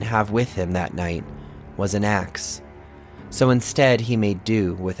Robert didn't have with him that night was an axe, so instead he made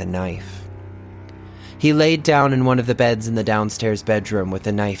do with a knife. He laid down in one of the beds in the downstairs bedroom with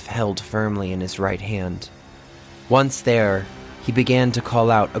the knife held firmly in his right hand. Once there, he began to call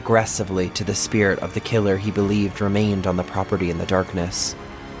out aggressively to the spirit of the killer he believed remained on the property in the darkness.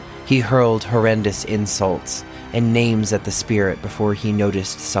 He hurled horrendous insults and names at the spirit before he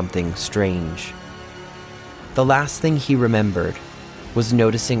noticed something strange. The last thing he remembered was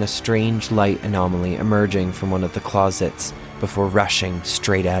noticing a strange light anomaly emerging from one of the closets before rushing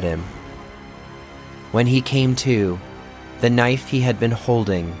straight at him. When he came to, the knife he had been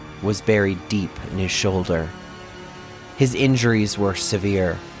holding was buried deep in his shoulder. His injuries were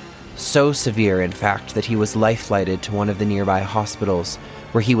severe. So severe, in fact, that he was life-flighted to one of the nearby hospitals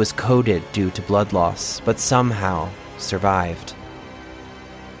where he was coded due to blood loss, but somehow survived.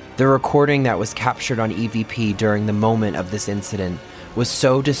 The recording that was captured on EVP during the moment of this incident was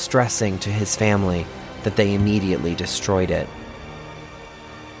so distressing to his family that they immediately destroyed it.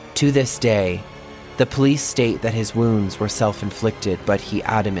 To this day, the police state that his wounds were self-inflicted, but he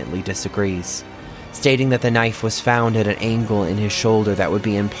adamantly disagrees, stating that the knife was found at an angle in his shoulder that would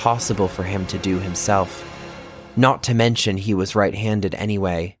be impossible for him to do himself. Not to mention he was right-handed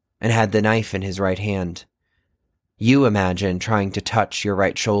anyway, and had the knife in his right hand. You imagine trying to touch your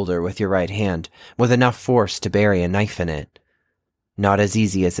right shoulder with your right hand with enough force to bury a knife in it. Not as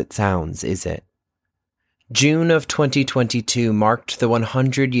easy as it sounds, is it? June of 2022 marked the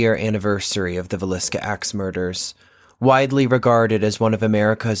 100-year anniversary of the Villisca Axe murders, widely regarded as one of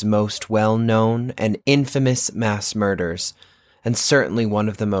America's most well-known and infamous mass murders, and certainly one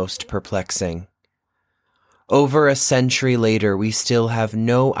of the most perplexing. Over a century later, we still have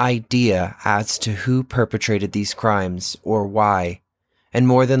no idea as to who perpetrated these crimes or why, and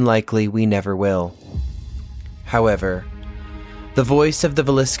more than likely we never will. However, the voice of the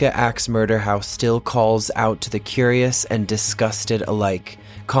Villisca Axe Murder House still calls out to the curious and disgusted alike,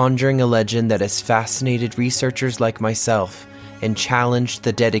 conjuring a legend that has fascinated researchers like myself and challenged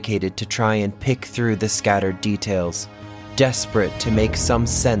the dedicated to try and pick through the scattered details, desperate to make some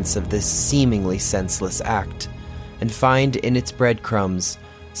sense of this seemingly senseless act, and find in its breadcrumbs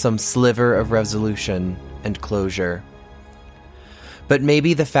some sliver of resolution and closure. But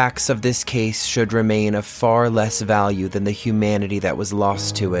maybe the facts of this case should remain of far less value than the humanity that was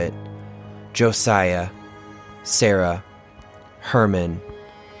lost to it. Josiah, Sarah, Herman,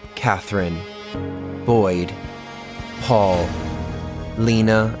 Catherine, Boyd, Paul,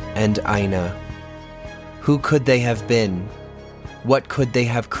 Lena, and Ina. Who could they have been? What could they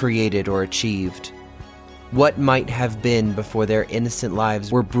have created or achieved? What might have been before their innocent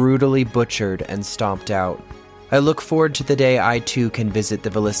lives were brutally butchered and stomped out? I look forward to the day I too can visit the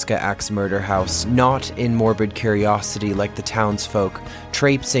Villisca Axe Murder House, not in morbid curiosity like the townsfolk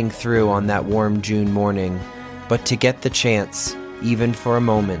traipsing through on that warm June morning, but to get the chance, even for a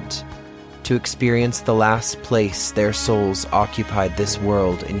moment, to experience the last place their souls occupied this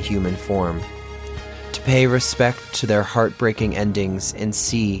world in human form, to pay respect to their heartbreaking endings and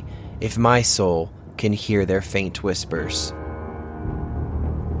see if my soul can hear their faint whispers.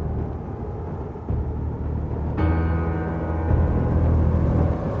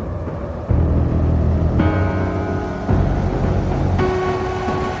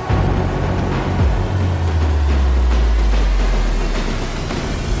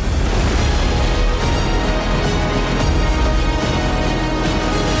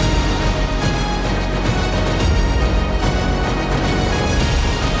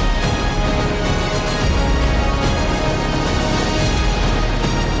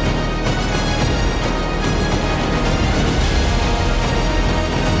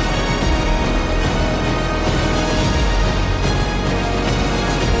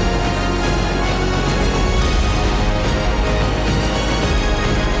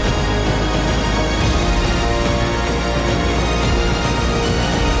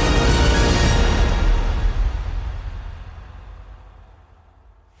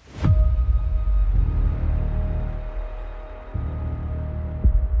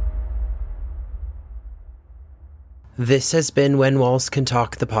 This has been When Walls Can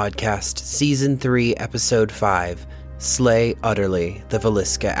Talk, the podcast, Season 3, Episode 5, Slay Utterly, the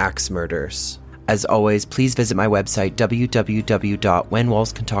Villisca Axe Murders. As always, please visit my website,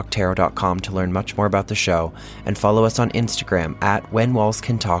 www.whenwallscantalktarot.com, to learn much more about the show, and follow us on Instagram at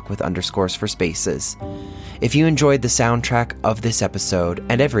whenwallscantalk with underscores for spaces. If you enjoyed the soundtrack of this episode,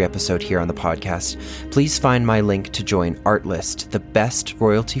 and every episode here on the podcast, please find my link to join Artlist, the best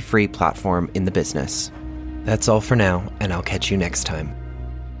royalty-free platform in the business. That's all for now, and I'll catch you next time.